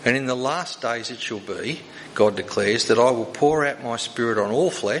 And in the last days it shall be, God declares, that I will pour out my spirit on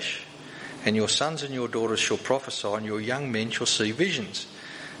all flesh, and your sons and your daughters shall prophesy, and your young men shall see visions,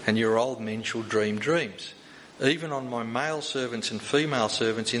 and your old men shall dream dreams. Even on my male servants and female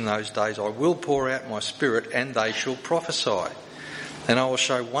servants in those days I will pour out my spirit, and they shall prophesy. And I will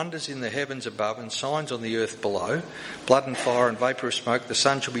show wonders in the heavens above and signs on the earth below, blood and fire and vapour of smoke. The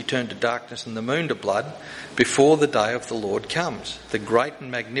sun shall be turned to darkness and the moon to blood before the day of the Lord comes, the great and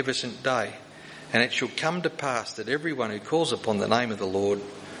magnificent day. And it shall come to pass that everyone who calls upon the name of the Lord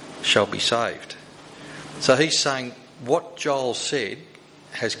shall be saved. So he's saying what Joel said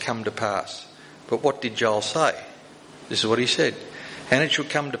has come to pass. But what did Joel say? This is what he said. And it shall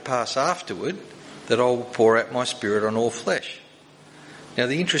come to pass afterward that I will pour out my spirit on all flesh. Now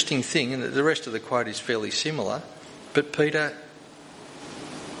the interesting thing, and the rest of the quote is fairly similar, but Peter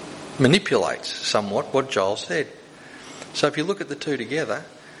manipulates somewhat what Joel said. So if you look at the two together,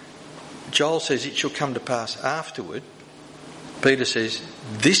 Joel says it shall come to pass afterward. Peter says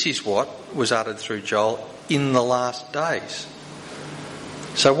this is what was uttered through Joel in the last days.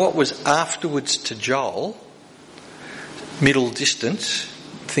 So what was afterwards to Joel, middle distance,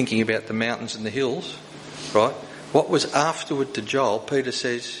 thinking about the mountains and the hills, right? What was afterward to Joel, Peter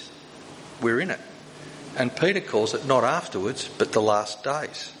says, we're in it. And Peter calls it not afterwards, but the last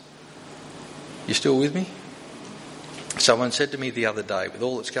days. You still with me? Someone said to me the other day, with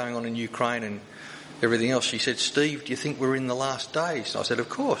all that's going on in Ukraine and everything else, she said, Steve, do you think we're in the last days? And I said, of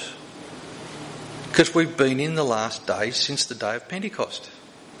course. Because we've been in the last days since the day of Pentecost,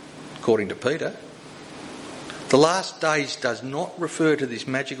 according to Peter. The last days does not refer to this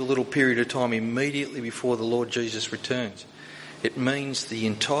magical little period of time immediately before the Lord Jesus returns. It means the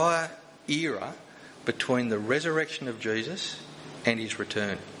entire era between the resurrection of Jesus and his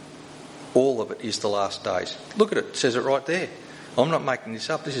return. All of it is the last days. Look at it, it says it right there. I'm not making this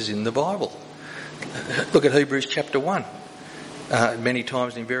up, this is in the Bible. Look at Hebrews chapter 1. Many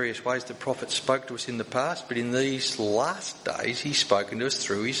times in various ways the prophet spoke to us in the past, but in these last days he's spoken to us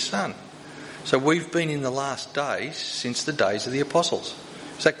through his Son. So we've been in the last days since the days of the apostles.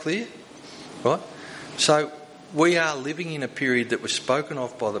 Is that clear? Right? So we are living in a period that was spoken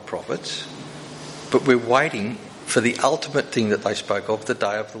of by the prophets, but we're waiting for the ultimate thing that they spoke of, the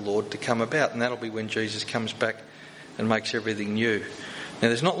day of the Lord, to come about. And that'll be when Jesus comes back and makes everything new. Now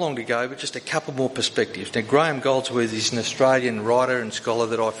there's not long to go, but just a couple more perspectives. Now Graham Goldsworthy is an Australian writer and scholar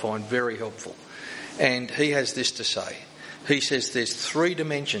that I find very helpful. And he has this to say. He says there's 3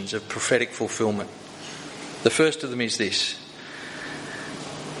 dimensions of prophetic fulfilment. The first of them is this.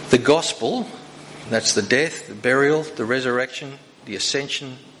 The gospel, that's the death, the burial, the resurrection, the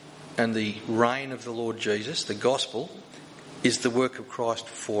ascension and the reign of the Lord Jesus. The gospel is the work of Christ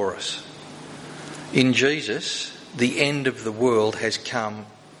for us. In Jesus, the end of the world has come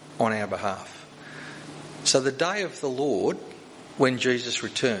on our behalf. So the day of the Lord, when Jesus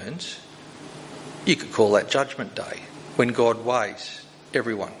returns, you could call that Judgment Day. When God weighs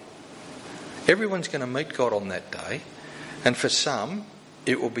everyone. Everyone's going to meet God on that day, and for some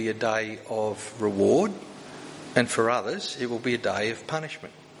it will be a day of reward, and for others it will be a day of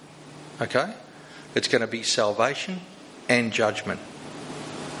punishment. Okay? It's going to be salvation and judgment.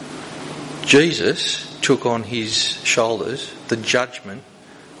 Jesus took on his shoulders the judgment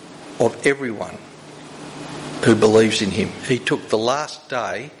of everyone who believes in him. He took the last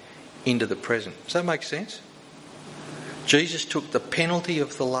day into the present. Does that make sense? Jesus took the penalty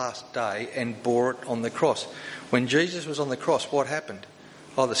of the last day and bore it on the cross. When Jesus was on the cross, what happened?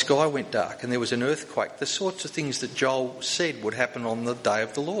 Oh, the sky went dark and there was an earthquake. The sorts of things that Joel said would happen on the day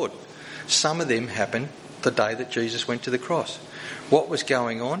of the Lord. Some of them happened the day that Jesus went to the cross. What was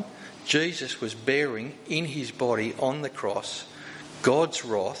going on? Jesus was bearing in his body on the cross God's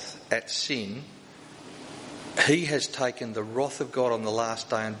wrath at sin. He has taken the wrath of God on the last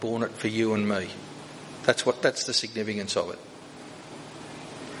day and borne it for you and me. That's the significance of it.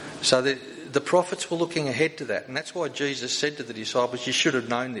 So the prophets were looking ahead to that, and that's why Jesus said to the disciples, you should have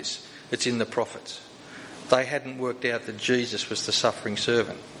known this. It's in the prophets. They hadn't worked out that Jesus was the suffering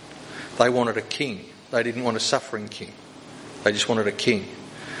servant. They wanted a king. They didn't want a suffering king. They just wanted a king.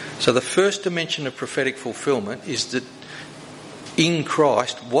 So the first dimension of prophetic fulfilment is that in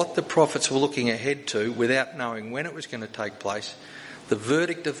Christ, what the prophets were looking ahead to without knowing when it was going to take place, the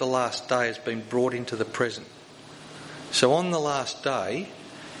verdict of the last day has been brought into the present. So on the last day,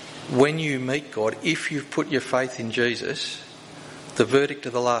 when you meet God, if you've put your faith in Jesus, the verdict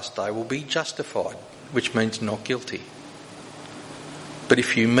of the last day will be justified, which means not guilty. But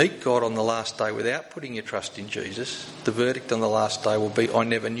if you meet God on the last day without putting your trust in Jesus, the verdict on the last day will be, I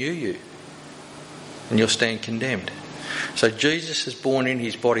never knew you. And you'll stand condemned. So Jesus has borne in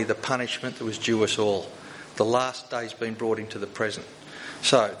his body the punishment that was due us all. The last day's been brought into the present.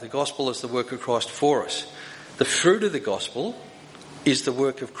 So the gospel is the work of Christ for us. The fruit of the gospel is the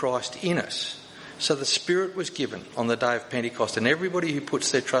work of Christ in us. So the Spirit was given on the day of Pentecost, and everybody who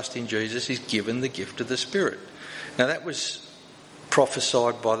puts their trust in Jesus is given the gift of the Spirit. Now that was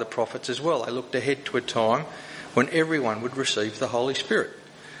prophesied by the prophets as well. They looked ahead to a time when everyone would receive the Holy Spirit.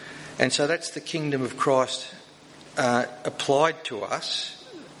 And so that's the kingdom of Christ applied to us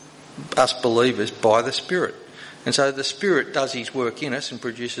believers, by the Spirit. And so the Spirit does his work in us and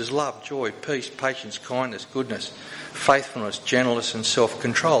produces love, joy, peace, patience, kindness, goodness, faithfulness, gentleness and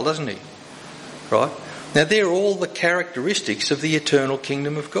self-control, doesn't he? Right? Now they're all the characteristics of the eternal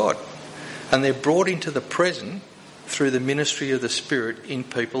kingdom of God. And they're brought into the present through the ministry of the Spirit in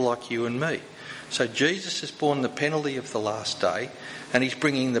people like you and me. So Jesus has borne the penalty of the last day, and he's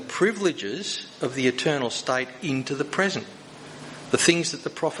bringing the privileges of the eternal state into the present. The things that the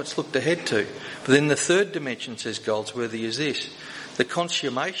prophets looked ahead to. But then the third dimension, says Goldsworthy, is this. The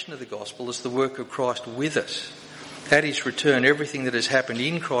consummation of the gospel is the work of Christ with us. At his return, everything that has happened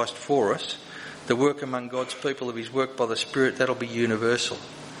in Christ for us, the work among God's people of his work by the Spirit, that'll be universal.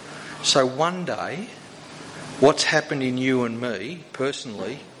 So one day, what's happened in you and me,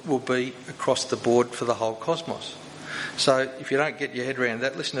 personally, will be across the board for the whole cosmos. So if you don't get your head around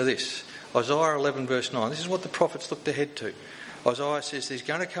that, listen to this. Isaiah 11 verse 9, this is what the prophets looked ahead to. Isaiah says there's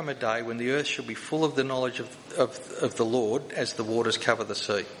going to come a day when the earth shall be full of the knowledge of the Lord as the waters cover the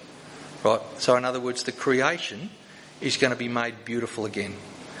sea. Right? So in other words, the creation is going to be made beautiful again.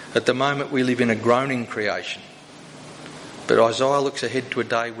 At the moment we live in a groaning creation. But Isaiah looks ahead to a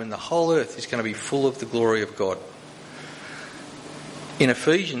day when the whole earth is going to be full of the glory of God. In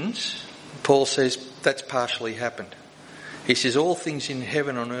Ephesians, Paul says that's partially happened. He says all things in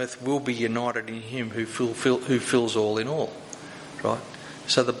heaven and earth will be united in him who fills all in all. Right?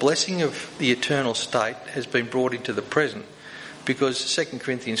 So the blessing of the eternal state has been brought into the present because 2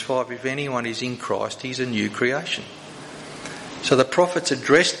 Corinthians 5, if anyone is in Christ, he's a new creation. So the prophets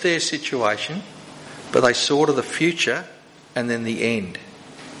addressed their situation, but they saw to the future and then the end.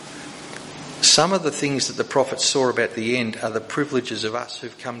 Some of the things that the prophets saw about the end are the privileges of us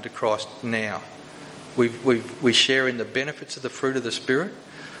who've come to Christ now. We share in the benefits of the fruit of the Spirit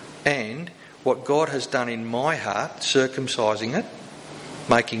and what God has done in my heart, circumcising it,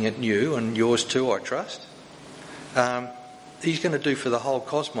 making it new, and yours too, I trust. He's going to do for the whole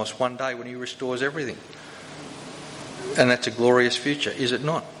cosmos one day when he restores everything. And that's a glorious future, is it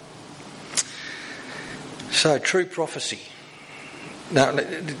not? So, true prophecy. Now,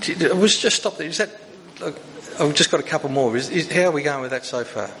 let's just stop there. Is that? I've just got a couple more. How are we going with that so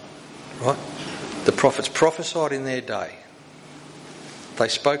far? Right? The prophets prophesied in their day. They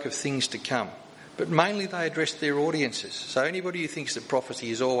spoke of things to come. But mainly they addressed their audiences. So anybody who thinks that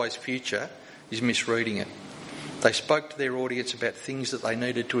prophecy is always future is misreading it. They spoke to their audience about things that they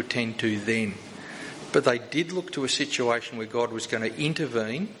needed to attend to then. But they did look to a situation where God was going to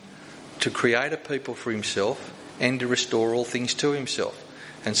intervene to create a people for himself and to restore all things to himself.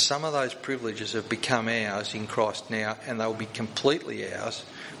 And some of those privileges have become ours in Christ now, and they'll be completely ours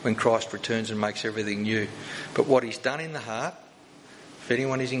when Christ returns and makes everything new. But what he's done in the heart, if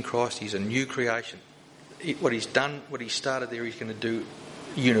anyone is in Christ, he's a new creation. What he's done, what he started there, he's going to do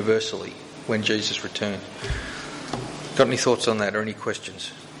universally when Jesus returns. Got any thoughts on that or any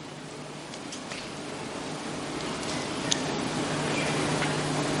questions?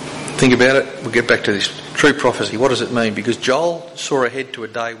 Think about it. We'll get back to this. True prophecy, what does it mean? Because Joel saw ahead to a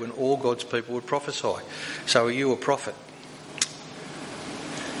day when all God's people would prophesy. So are you a prophet?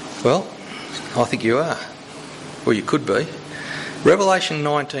 Well, I think you are. Well, you could be. Revelation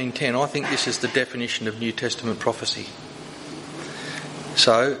 19:10, I think this is the definition of New Testament prophecy.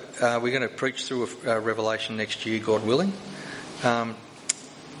 So we're going to preach through Revelation next year, God willing.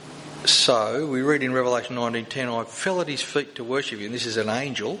 So we read in Revelation 19:10, I fell at his feet to worship him. This is an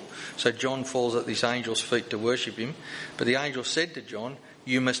angel. So John falls at this angel's feet to worship him. But the angel said to John,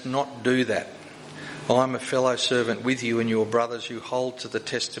 you must not do that. I am a fellow servant with you and your brothers who hold to the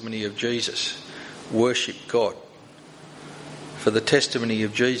testimony of Jesus. Worship God. For the testimony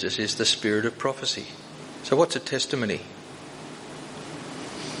of Jesus is the spirit of prophecy. So what's a testimony?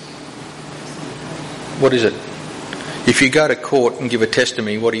 What is it? If you go to court and give a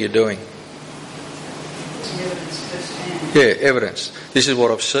testimony, what are you doing? Yeah, evidence. This is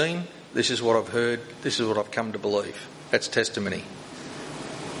what I've seen, this is what I've heard, this is what I've come to believe. That's testimony.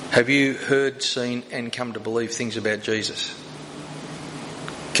 Have you heard, seen and come to believe things about Jesus?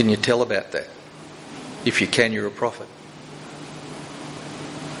 Can you tell about that? If you can, you're a prophet.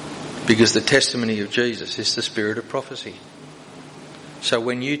 Because the testimony of Jesus is the spirit of prophecy. So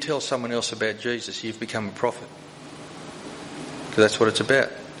when you tell someone else about Jesus, you've become a prophet. Because that's what it's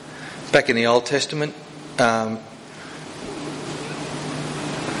about. Back in the Old Testament,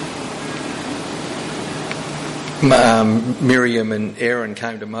 Miriam and Aaron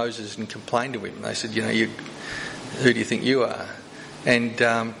came to Moses and complained to him. They said, who do you think you are? And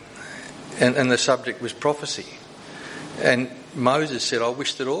the subject was prophecy. And Moses said, I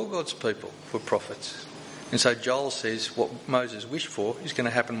wish that all God's people were prophets. And so Joel says what Moses wished for is going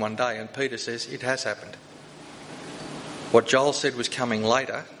to happen one day. And Peter says it has happened. What Joel said was coming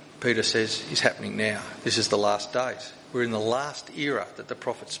later, Peter says is happening now. This is the last days. We're in the last era that the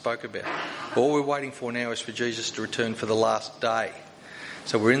prophets spoke about. All we're waiting for now is for Jesus to return for the last day.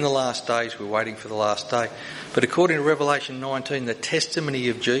 So we're in the last days, we're waiting for the last day. But according to Revelation 19, the testimony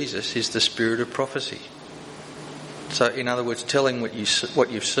of Jesus is the spirit of prophecy. So in other words, telling what you've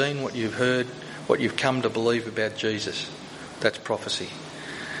seen, what you've heard, what you've come to believe about Jesus. That's prophecy.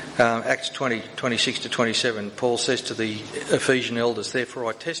 Acts 20:26-27, Paul says to the Ephesian elders, therefore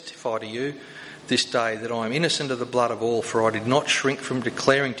I testify to you this day that I am innocent of the blood of all, for I did not shrink from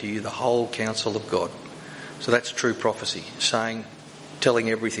declaring to you the whole counsel of God. So that's true prophecy, telling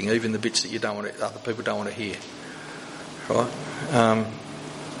everything, even the bits that other people don't want to hear. Right?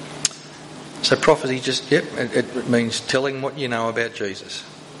 So prophecy it means telling what you know about Jesus,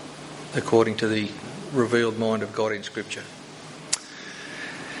 according to the revealed mind of God in Scripture.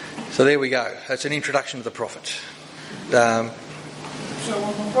 So there we go. That's an introduction to the prophets. So I'm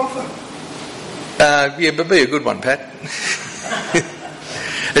a prophet. Yeah, but be a good one, Pat.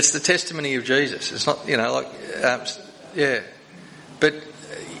 It's the testimony of Jesus. It's not, yeah. But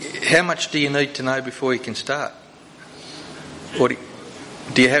how much do you need to know before you can start? Or do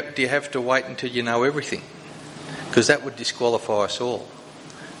you have to wait until you know everything? Because that would disqualify us all,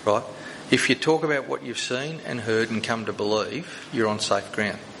 right? If you talk about what you've seen and heard and come to believe, you're on safe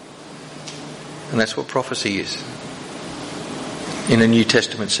ground. And that's what prophecy is in a New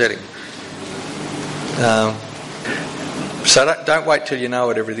Testament setting. So don't wait till you know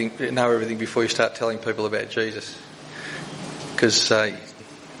everything before you start telling people about Jesus, because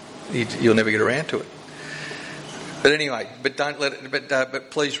you'll never get around to it. But anyway, but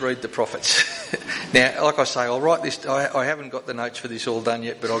please read the prophets. Now, like I say, I'll write this. I haven't got the notes for this all done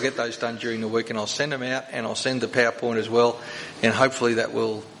yet, but I'll get those done during the week, and I'll send them out, and I'll send the PowerPoint as well, and hopefully that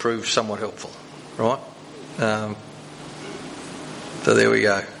will prove somewhat helpful. Right? So there we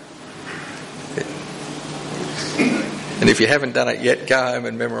go. And if you haven't done it yet, go home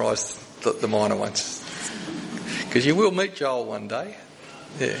and memorise the minor ones, because you will meet Joel one day.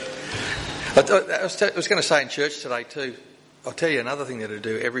 Yeah. I was going to say in church today too, I'll tell you another thing that'll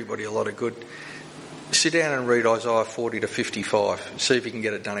do everybody a lot of good. Sit down and read Isaiah 40 to 55. See if you can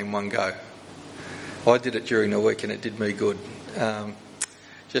get it done in one go. I did it during the week and it did me good.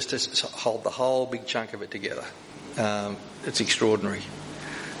 Just to hold the whole big chunk of it together. It's extraordinary.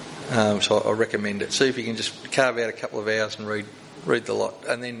 So I recommend it. See if you can just carve out a couple of hours and read the lot,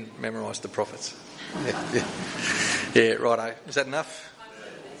 and then memorise the prophets. Yeah, righto. Is that enough?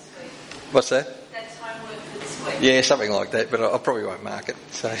 What's that? That's homework for this week. Yeah, something like that, but I probably won't mark it.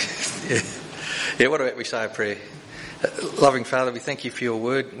 So, yeah. What about we say a prayer? Loving Father, we thank you for your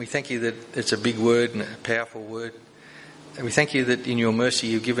word. We thank you that it's a big word and a powerful word. And we thank you that in your mercy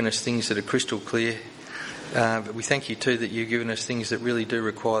you've given us things that are crystal clear. But we thank you too that you've given us things that really do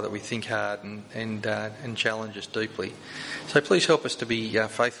require that we think hard and challenge us deeply. So please help us to be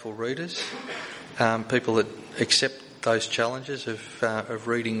faithful readers, people that accept those challenges of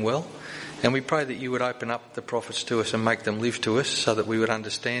reading well. And we pray that you would open up the prophets to us and make them live to us, so that we would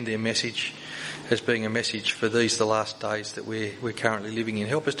understand their message as being a message for these, the last days that we're currently living in.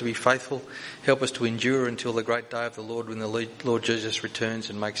 Help us to be faithful. Help us to endure until the great day of the Lord, when the Lord Jesus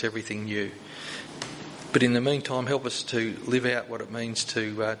returns and makes everything new. But in the meantime, help us to live out what it means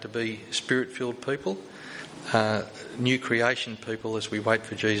to be Spirit-filled people, new creation people as we wait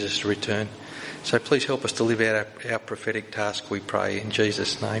for Jesus to return. So please help us to live out our prophetic task, we pray, in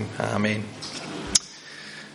Jesus' name. Amen.